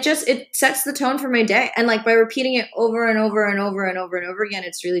 And it sets the tone for my day. And like by repeating it over and over and over and over and over again,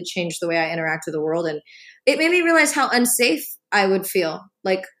 it's really changed the way I interact with the world. And it made me realize how unsafe I would feel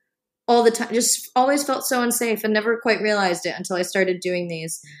like all the time, just always felt so unsafe and never quite realized it until I started doing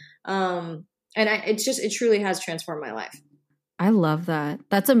these. It truly has transformed my life. I love that.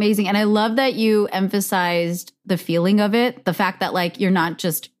 That's amazing. And I love that you emphasized the feeling of it, the fact that like you're not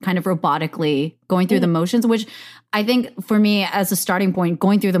just kind of robotically going through the motions, which I think for me as a starting point,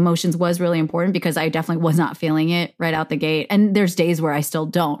 going through the motions was really important because I definitely was not feeling it right out the gate. And there's days where I still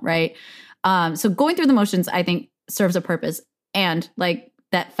don't, right? So going through the motions, I think serves a purpose. And like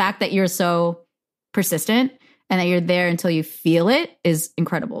that fact that you're so persistent and that you're there until you feel it is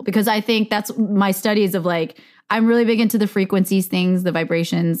incredible, because I think that's my studies of like, I'm really big into the frequencies things, the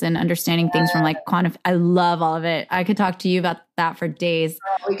vibrations, and understanding things from like quantum. I love all of it. I could talk to you about that for days.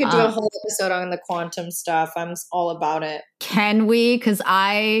 We could do a whole episode on the quantum stuff. I'm all about it. Can we? Because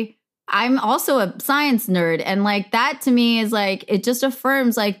I'm also a science nerd, and like that to me is like, it just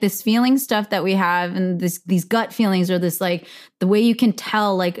affirms like this feeling stuff that we have, and these gut feelings, or this like the way you can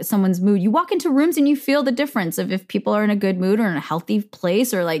tell like someone's mood. You walk into rooms and you feel the difference of if people are in a good mood or in a healthy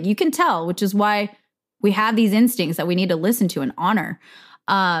place, or like you can tell, which is why we have these instincts that we need to listen to and honor.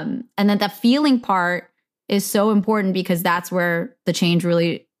 And then the feeling part is so important, because that's where the change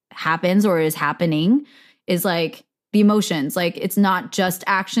really happens or is happening, is like the emotions. Like it's not just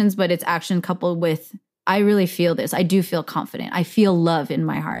actions, but it's action coupled with, I really feel this. I do feel confident. I feel love in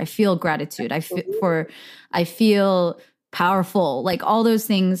my heart. I feel gratitude. I feel powerful. Like all those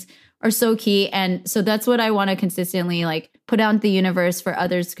things are so key. And so that's what I want to consistently like put out into the universe for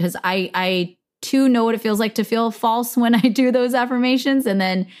others, because I too know what it feels like to feel false when I do those affirmations. And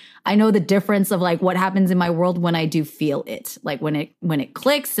then I know the difference of like what happens in my world when I do feel it, like when it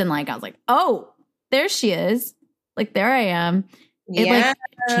clicks, and like I was like, oh, there she is, like there I am. It like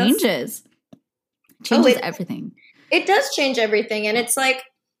changes everything. It does change everything. And it's like,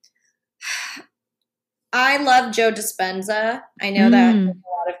 I love Joe Dispenza. I know that there's a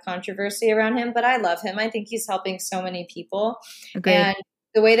lot of controversy around him, but I love him. I think he's helping so many people. Agreed. And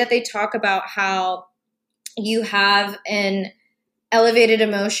the way that they talk about how you have an elevated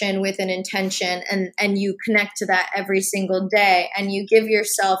emotion with an intention, and you connect to that every single day, and you give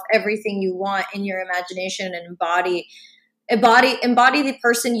yourself everything you want in your imagination and embody embody the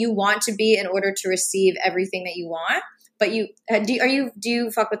person you want to be in order to receive everything that you want. But do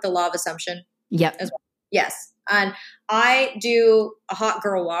you fuck with the law of assumption? Yep. As well? Yes. And I do a hot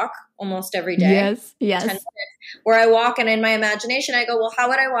girl walk almost every day. Yes. 10 minutes, where I walk, and in my imagination, I go, well, how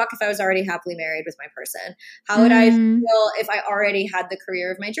would I walk if I was already happily married with my person? How would I feel if I already had the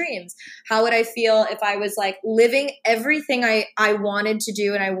career of my dreams? How would I feel if I was like living everything I wanted to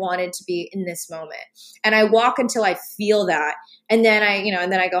do and I wanted to be in this moment? And I walk until I feel that. And then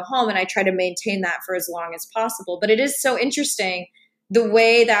I go home and I try to maintain that for as long as possible. But it is so interesting the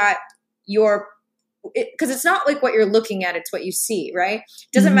way that because it's not like what you're looking at, it's what you see, right?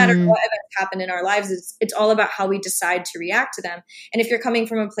 It doesn't matter what events happen in our lives. It's all about how we decide to react to them. And if you're coming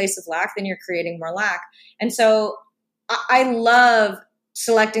from a place of lack, then you're creating more lack. And so I love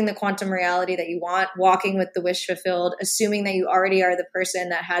selecting the quantum reality that you want, walking with the wish fulfilled, assuming that you already are the person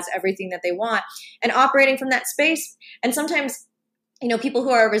that has everything that they want, and operating from that space. And sometimes, people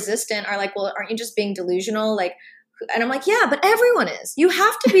who are resistant are like, well, aren't you just being delusional? Like, and I'm like, yeah, but everyone is. You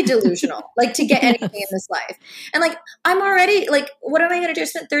have to be delusional, like, to get anything in this life. And like, I'm already like, what am I going to do? I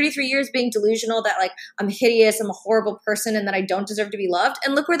spent 33 years being delusional that like I'm hideous, I'm a horrible person, and that I don't deserve to be loved.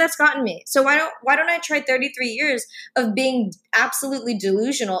 And look where that's gotten me. So why don't I try 33 years of being absolutely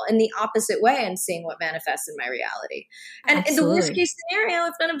delusional in the opposite way and seeing what manifests in my reality? And in the worst case scenario,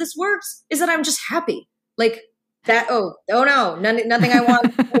 if none of this works, is that I'm just happy. Like that. Oh no, nothing I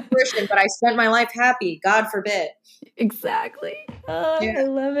want fruition, but I spent my life happy. God forbid. Exactly. Oh, yeah. I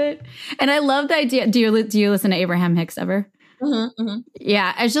love it. And I love the idea. Do you listen to Abraham Hicks ever? Mm-hmm, mm-hmm.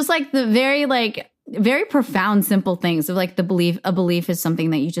 Yeah. It's just like the very profound, simple things of like a belief is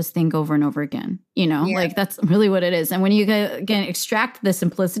something that you just think over and over again, like that's really what it is. And when you can extract the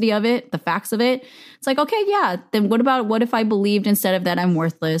simplicity of it, the facts of it, it's like, okay, yeah, then what if I believed instead of that I'm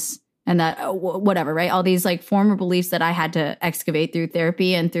worthless? And that whatever, right? All these like former beliefs that I had to excavate through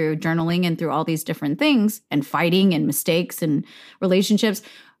therapy and through journaling and through all these different things and fighting and mistakes and relationships.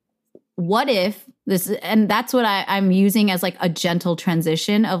 What if this, and that's what I'm using as like a gentle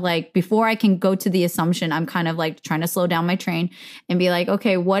transition of like, before I can go to the assumption, I'm kind of like trying to slow down my train and be like,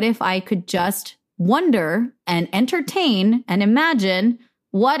 okay, what if I could just wonder and entertain and imagine,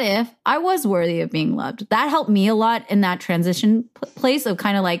 what if I was worthy of being loved? That helped me a lot in that transition place of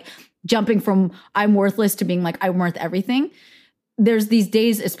kind of like jumping from I'm worthless to being like I'm worth everything. There's these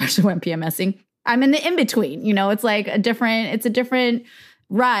days, especially when PMSing, I'm in the in-between, it's like a different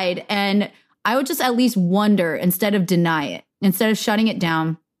ride. And I would just at least wonder instead of deny it, instead of shutting it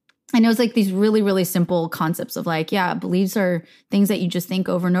down. And it was like these really, really simple concepts of like, yeah, beliefs are things that you just think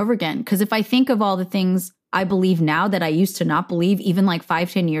over and over again. Because if I think of all the things I believe now that I used to not believe even like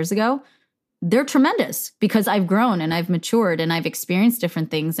 5-10 years ago, they're tremendous because I've grown and I've matured and I've experienced different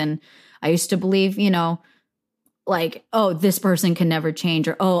things. And I used to believe, like, oh, this person can never change,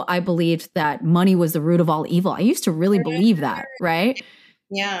 or, oh, I believed that money was the root of all evil. I used to really believe that, right?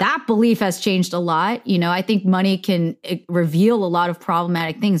 Yeah. That belief has changed a lot. I think money can reveal a lot of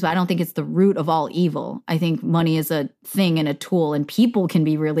problematic things, but I don't think it's the root of all evil. I think money is a thing and a tool, and people can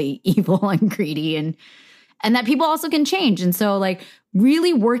be really evil and greedy, and that people also can change. And so like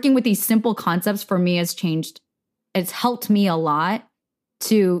really working with these simple concepts for me has changed. It's helped me a lot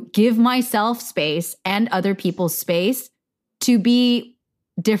to give myself space and other people space to be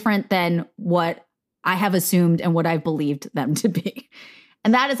different than what I have assumed and what I've believed them to be.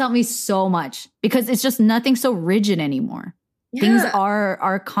 And that has helped me so much because it's just nothing so rigid anymore. Yeah. Things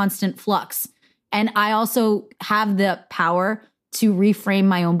are constant flux. And I also have the power to reframe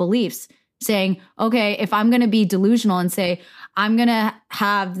my own beliefs, saying, okay, if I'm going to be delusional and say, I'm going to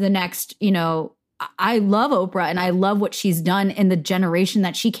have the next, I love Oprah and I love what she's done in the generation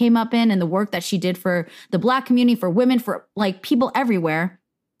that she came up in and the work that she did for the Black community, for women, for like people everywhere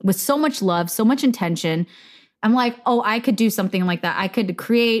with so much love, so much intention. I'm like, oh, I could do something like that. I could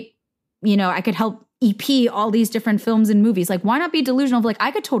create, I could help EP all these different films and movies. Like, why not be delusional of like,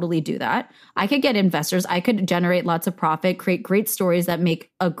 I could totally do that. I could get investors. I could generate lots of profit, create great stories that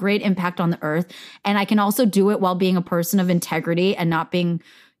make a great impact on the earth. And I can also do it while being a person of integrity and not being,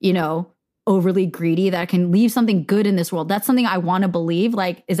 overly greedy, that can leave something good in this world. That's something I want to believe.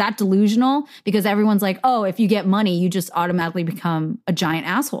 Like, is that delusional? Because everyone's like, oh, if you get money, you just automatically become a giant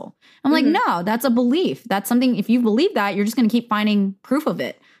asshole. I'm like, no, that's a belief. That's something, if you believe that, you're just going to keep finding proof of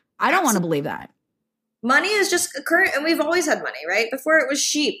it. I don't want to believe that. Money is just current, and we've always had money, right? Before it was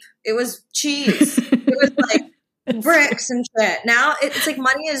sheep, it was cheese, it was like bricks and shit. Now it's like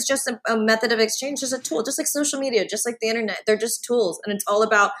money is just a method of exchange, just a tool, just like social media, just like the internet. They're just tools, and it's all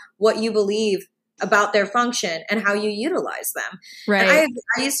about what you believe about their function and how you utilize them. Right. And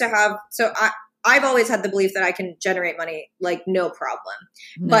I used to have, I've always had the belief that I can generate money, like no problem.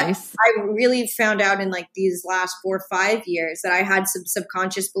 Nice. But I really found out in like these last 4 or 5 years that I had some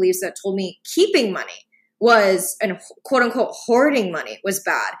subconscious beliefs that told me keeping money was, and quote unquote hoarding money was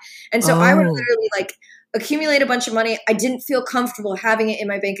bad. And so I would literally like accumulate a bunch of money. I didn't feel comfortable having it in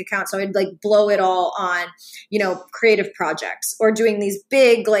my bank account. So I'd like blow it all on, creative projects or doing these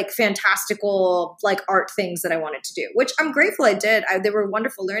big, like fantastical, like art things that I wanted to do, which I'm grateful I did. They were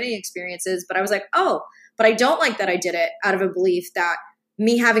wonderful learning experiences, but I was like, oh, but I don't like that I did it out of a belief that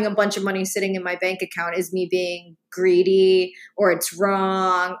me having a bunch of money sitting in my bank account is me being greedy or it's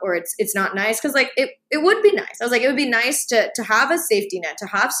wrong or it's not nice. Cause like it would be nice. I was like, it would be nice to have a safety net, to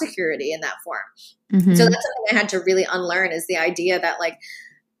have security in that form. Mm-hmm. So that's something I had to really unlearn, is the idea that like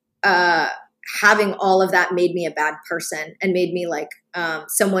having all of that made me a bad person and made me like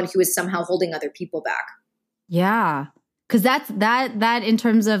someone who is somehow holding other people back. Yeah. Cause that in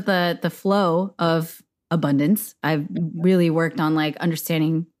terms of the flow of abundance, I've really worked on like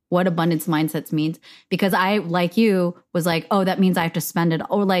understanding what abundance mindsets means, because I, like you, was like, oh, that means I have to spend it,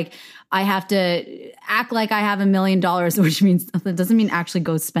 or like I have to act like I have $1 million, which means that doesn't mean actually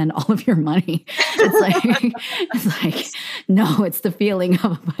go spend all of your money. It's like no, it's the feeling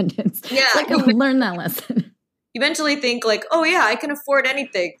of abundance. Yeah, it's like, learn that lesson. You eventually think like, oh yeah, I can afford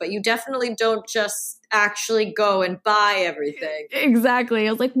anything, but you definitely don't just actually go and buy everything. Exactly.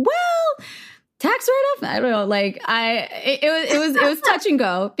 I was like, well, tax write-off? I don't know. Like it was touch and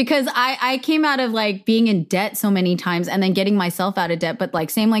go, because I came out of like being in debt so many times and then getting myself out of debt. But like,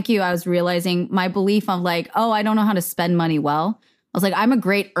 same like you, I was realizing my belief of like, oh, I don't know how to spend money well. I was like, I'm a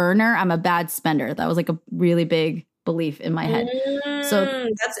great earner, I'm a bad spender. That was like a really big belief in my head. So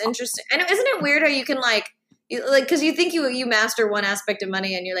that's interesting. And isn't it weird how you can like, because you think you master one aspect of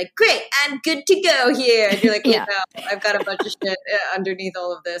money and you're like, great, I'm good to go here. And you're like, oh, no, I've got a bunch of shit underneath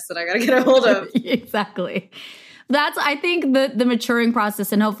all of this that I got to get a hold of. Exactly. That's, I think, the maturing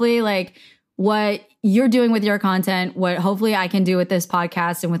process, and hopefully like what you're doing with your content, what hopefully I can do with this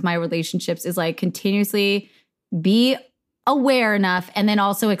podcast and with my relationships, is like continuously be aware enough and then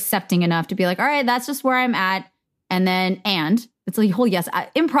also accepting enough to be like, all right, that's just where I'm at. And then, it's like, oh, yes,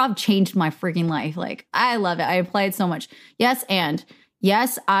 improv changed my freaking life. Like, I love it. I apply it so much. Yes, and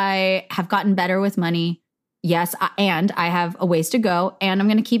yes, I have gotten better with money. Yes, and I have a ways to go, and I'm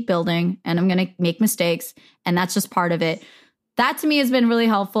going to keep building, and I'm going to make mistakes, and that's just part of it. That to me has been really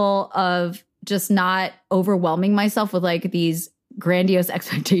helpful, of just not overwhelming myself with like these grandiose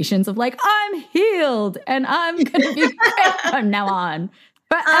expectations of like, I'm healed and I'm going to be great from now on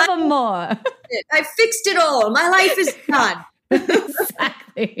forevermore. I fixed it all. My life is done.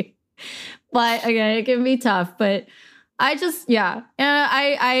 Exactly. But again, it can be tough, but I just, and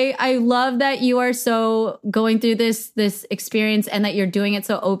I love that you are so going through this experience, and that you're doing it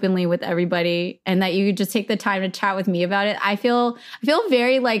so openly with everybody, and that you just take the time to chat with me about it. I feel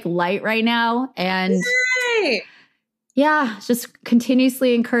very like light right now, and Yay! Just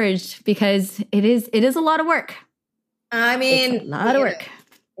continuously encouraged, because it is a lot of work. I mean, it's a lot of work.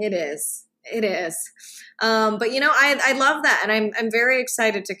 It is. But I love that. And I'm very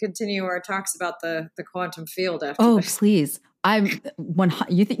excited to continue our talks about the quantum field after this. Please.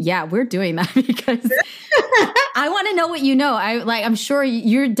 We're doing that, because I want to know what you know. I'm sure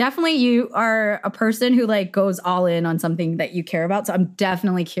you are a person who like goes all in on something that you care about. So I'm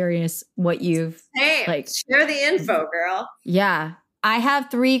definitely curious what you've share the info, girl. Yeah. I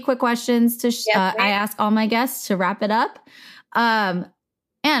have 3 quick questions to I ask all my guests to wrap it up.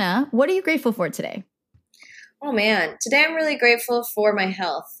 Anna, what are you grateful for today? Oh man, today I'm really grateful for my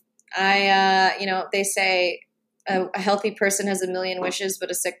health. They say a healthy person has 1,000,000 wishes,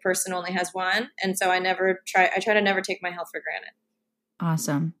 but a sick person only has one. And so I try to never take my health for granted.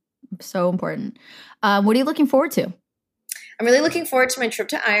 Awesome. So important. What are you looking forward to? I'm really looking forward to my trip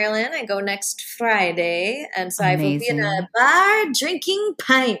to Ireland. I go next Friday. And so I will be in a bar drinking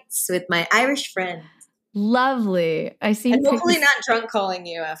pints with my Irish friends. Lovely. I see. And hopefully not drunk calling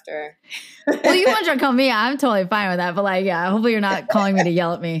you after. Well, you want drunk call me. I'm totally fine with that. But hopefully you're not calling me to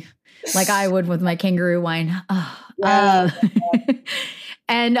yell at me like I would with my kangaroo wine.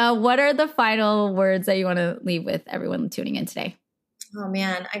 And what are the final words that you want to leave with everyone tuning in today? Oh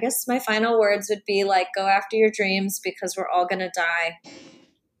man, I guess my final words would be like, go after your dreams, because we're all going to die.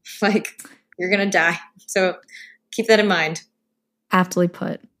 Like, you're going to die. So keep that in mind. Aptly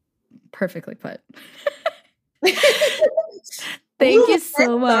put. Perfectly put. Thank you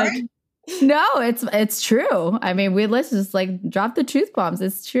so much. No, it's true. I mean, let's just like drop the truth bombs.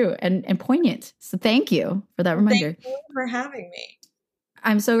 It's true and poignant. So thank you for that reminder. Thank you for having me.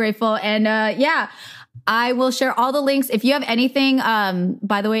 I'm so grateful. And I will share all the links. If you have anything,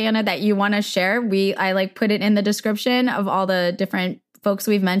 by the way, Anna, that you want to share, I like put it in the description of all the different folks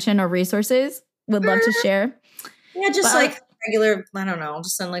we've mentioned or resources. Would love to share. Yeah, just like regular, I don't know, I'll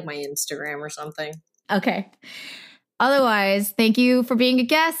just send like my Instagram or something. Okay. Otherwise, thank you for being a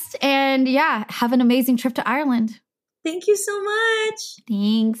guest. And yeah, have an amazing trip to Ireland. Thank you so much.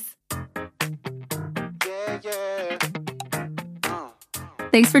 Thanks.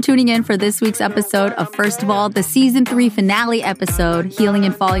 Thanks for tuning in for this week's episode of First of All, the season 3 finale episode, Healing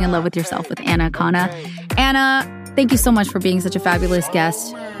and Falling in Love with Yourself with Anna Akana. Anna, thank you so much for being such a fabulous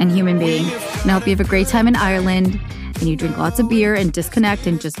guest and human being. And I hope you have a great time in Ireland and you drink lots of beer and disconnect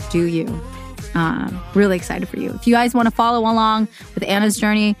and just do you. Really excited for you. If you guys want to follow along with Anna's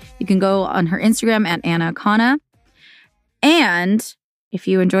journey, you can go on her Instagram at Anna Akana. And if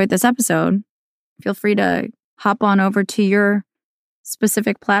you enjoyed this episode, feel free to hop on over to your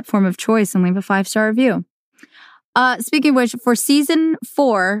specific platform of choice and leave a 5-star review. Speaking of which, for season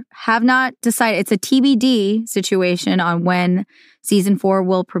 4, have not decided. It's a TBD situation on when season 4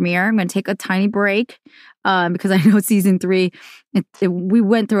 will premiere. I'm going to take a tiny break because I know season 3, we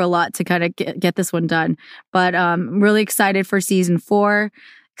went through a lot to kind of get this one done. But I'm really excited for season 4,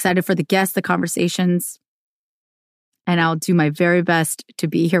 excited for the guests, the conversations. And I'll do my very best to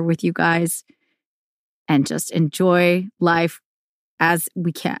be here with you guys and just enjoy life as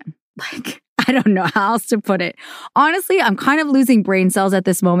we can. Like, I don't know how else to put it. Honestly, I'm kind of losing brain cells at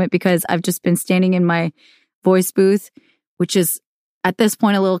this moment because I've just been standing in my voice booth, which is at this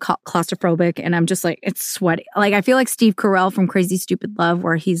point a little claustrophobic, and I'm just like, it's sweaty. Like, I feel like Steve Carell from Crazy Stupid Love,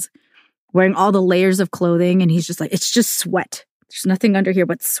 where he's wearing all the layers of clothing and he's just like, it's just sweat. There's nothing under here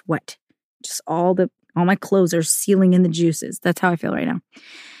but sweat. Just all my clothes are sealing in the juices. That's how I feel right now.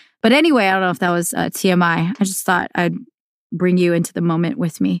 But anyway, I don't know if that was TMI. I just thought I'd bring you into the moment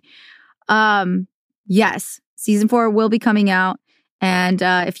with me. Yes, season 4 will be coming out. And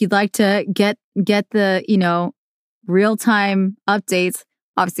if you'd like to get the, real-time updates,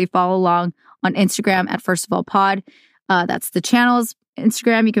 obviously follow along on Instagram at First of All Pod. That's the channel's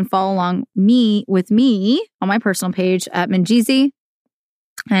Instagram. You can follow along with me on my personal page at Minjeezy.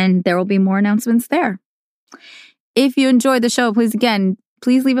 And there will be more announcements there. If you enjoyed the show, please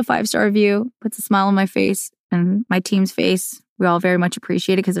leave a 5-star review. Puts a smile on my face and my team's face. We all very much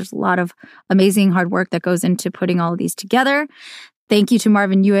appreciate it because there's a lot of amazing hard work that goes into putting all of these together. Thank you to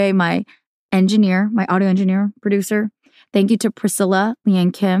Marvin Yue, my engineer, my audio engineer, producer. Thank you to Priscilla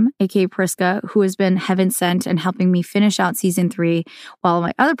Leanne Kim, aka Priska, who has been heaven sent and helping me finish out season 3, while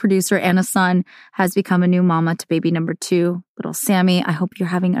my other producer, Anna Sun, has become a new mama to baby number 2, little Sammy. I hope you're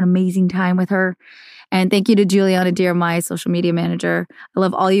having an amazing time with her. And thank you to Juliana Deer, my social media manager. I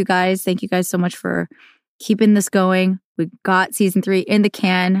love all you guys. Thank you guys so much for keeping this going. We got season 3 in the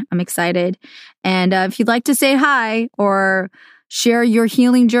can. I'm excited. And if you'd like to say hi or share your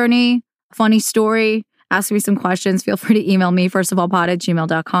healing journey, funny story, ask me some questions, feel free to email me,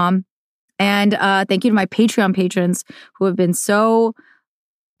 firstofallpod@gmail.com. And thank you to my Patreon patrons who have been so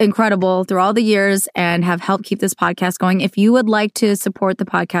incredible through all the years and have helped keep this podcast going. If you would like to support the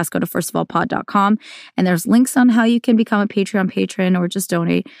podcast, go to firstofallpod.com. And there's links on how you can become a Patreon patron or just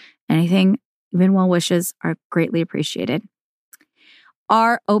donate. Anything, even well wishes, are greatly appreciated.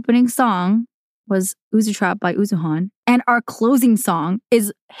 Our opening song was Uzu Trap by Uzuhan. And our closing song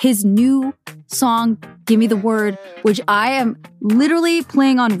is his new song, Give Me the Word, which I am literally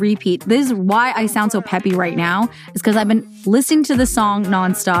playing on repeat. This is why I sound so peppy right now, is because I've been listening to the song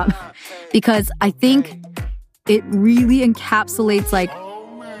nonstop because I think it really encapsulates like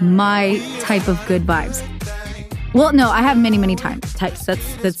my type of good vibes. Well, no, I have many types.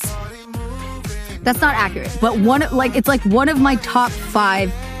 That's not accurate. But it's like one of my top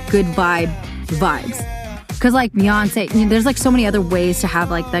 5 good vibes. Because like Beyonce, there's like so many other ways to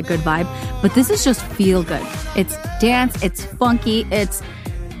have like that good vibe, but this is just feel good. It's dance, it's funky, it's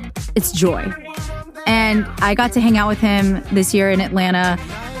joy. And I got to hang out with him this year in Atlanta,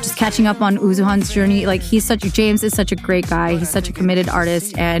 just catching up on Uzuhan's journey. Like James is such a great guy. He's such a committed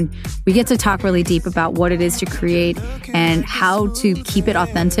artist, and we get to talk really deep about what it is to create and how to keep it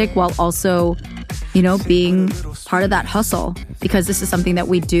authentic while also, being part of that hustle, because this is something that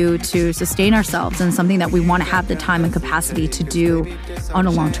we do to sustain ourselves and something that we want to have the time and capacity to do on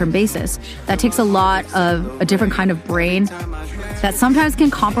a long-term basis. That takes a lot of a different kind of brain that sometimes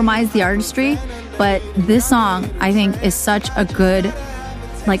can compromise the artistry, but this song, I think, is such a good,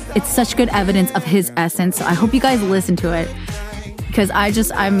 it's such good evidence of his essence. So I hope you guys listen to it, because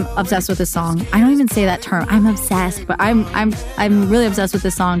I'm obsessed with this song. I don't even say that term. I'm obsessed, but I'm really obsessed with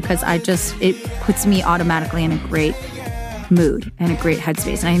this song because it puts me automatically in a great mood and a great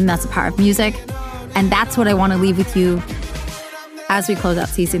headspace. And I think that's the power of music. And that's what I want to leave with you as we close out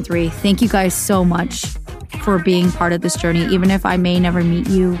season 3. Thank you guys so much for being part of this journey. Even if I may never meet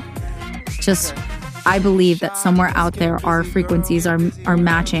you, just I believe that somewhere out there our frequencies are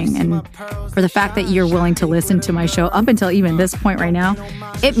matching. And for the fact that you're willing to listen to my show up until even this point right now,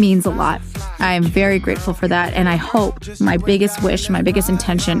 it means a lot. I am very grateful for that. And I hope my biggest wish, my biggest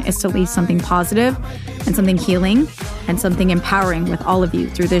intention is to leave something positive and something healing and something empowering with all of you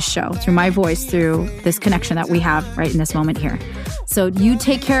through this show, through my voice, through this connection that we have right in this moment here. So you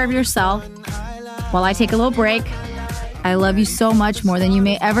take care of yourself while I take a little break. I love you so much, more than you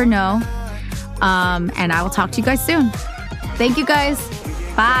may ever know. And I will talk to you guys soon. Thank you guys.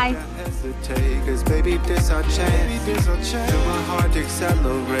 Bye. Cause baby, this our chance. My heart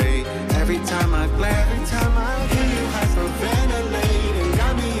accelerate every time I glance. Every time I hear you hyperventilate and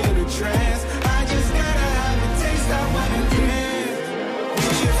got me in a trance. I just gotta have a taste. I wanna dance. We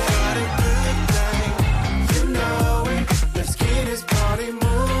just got a good thing. You know it. Let's get this party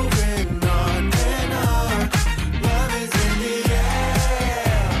moving on and on. Love is in the air.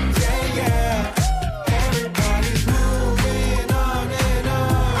 Yeah, yeah. Everybody's moving on and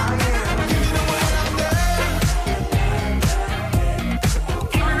on. Give me the word I'm there.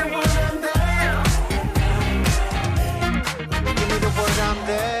 Give me the word I'm there. Give me the word I'm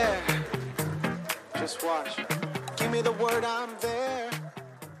there. Just watch. Give me the word I'm there.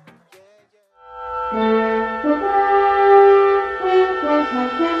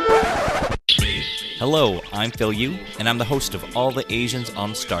 Hello, I'm Phil Yu, and I'm the host of All the Asians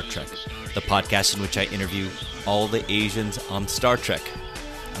on Star Trek, the podcast in which I interview all the Asians on Star Trek.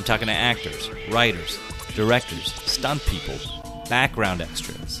 I'm talking to actors, writers, directors, stunt people, background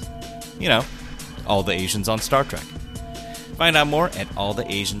extras. You know, all the Asians on Star Trek. Find out more at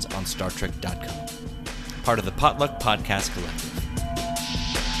alltheasiansonstartrek.com. Part of the Potluck Podcast Collective.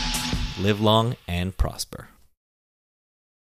 Live long and prosper.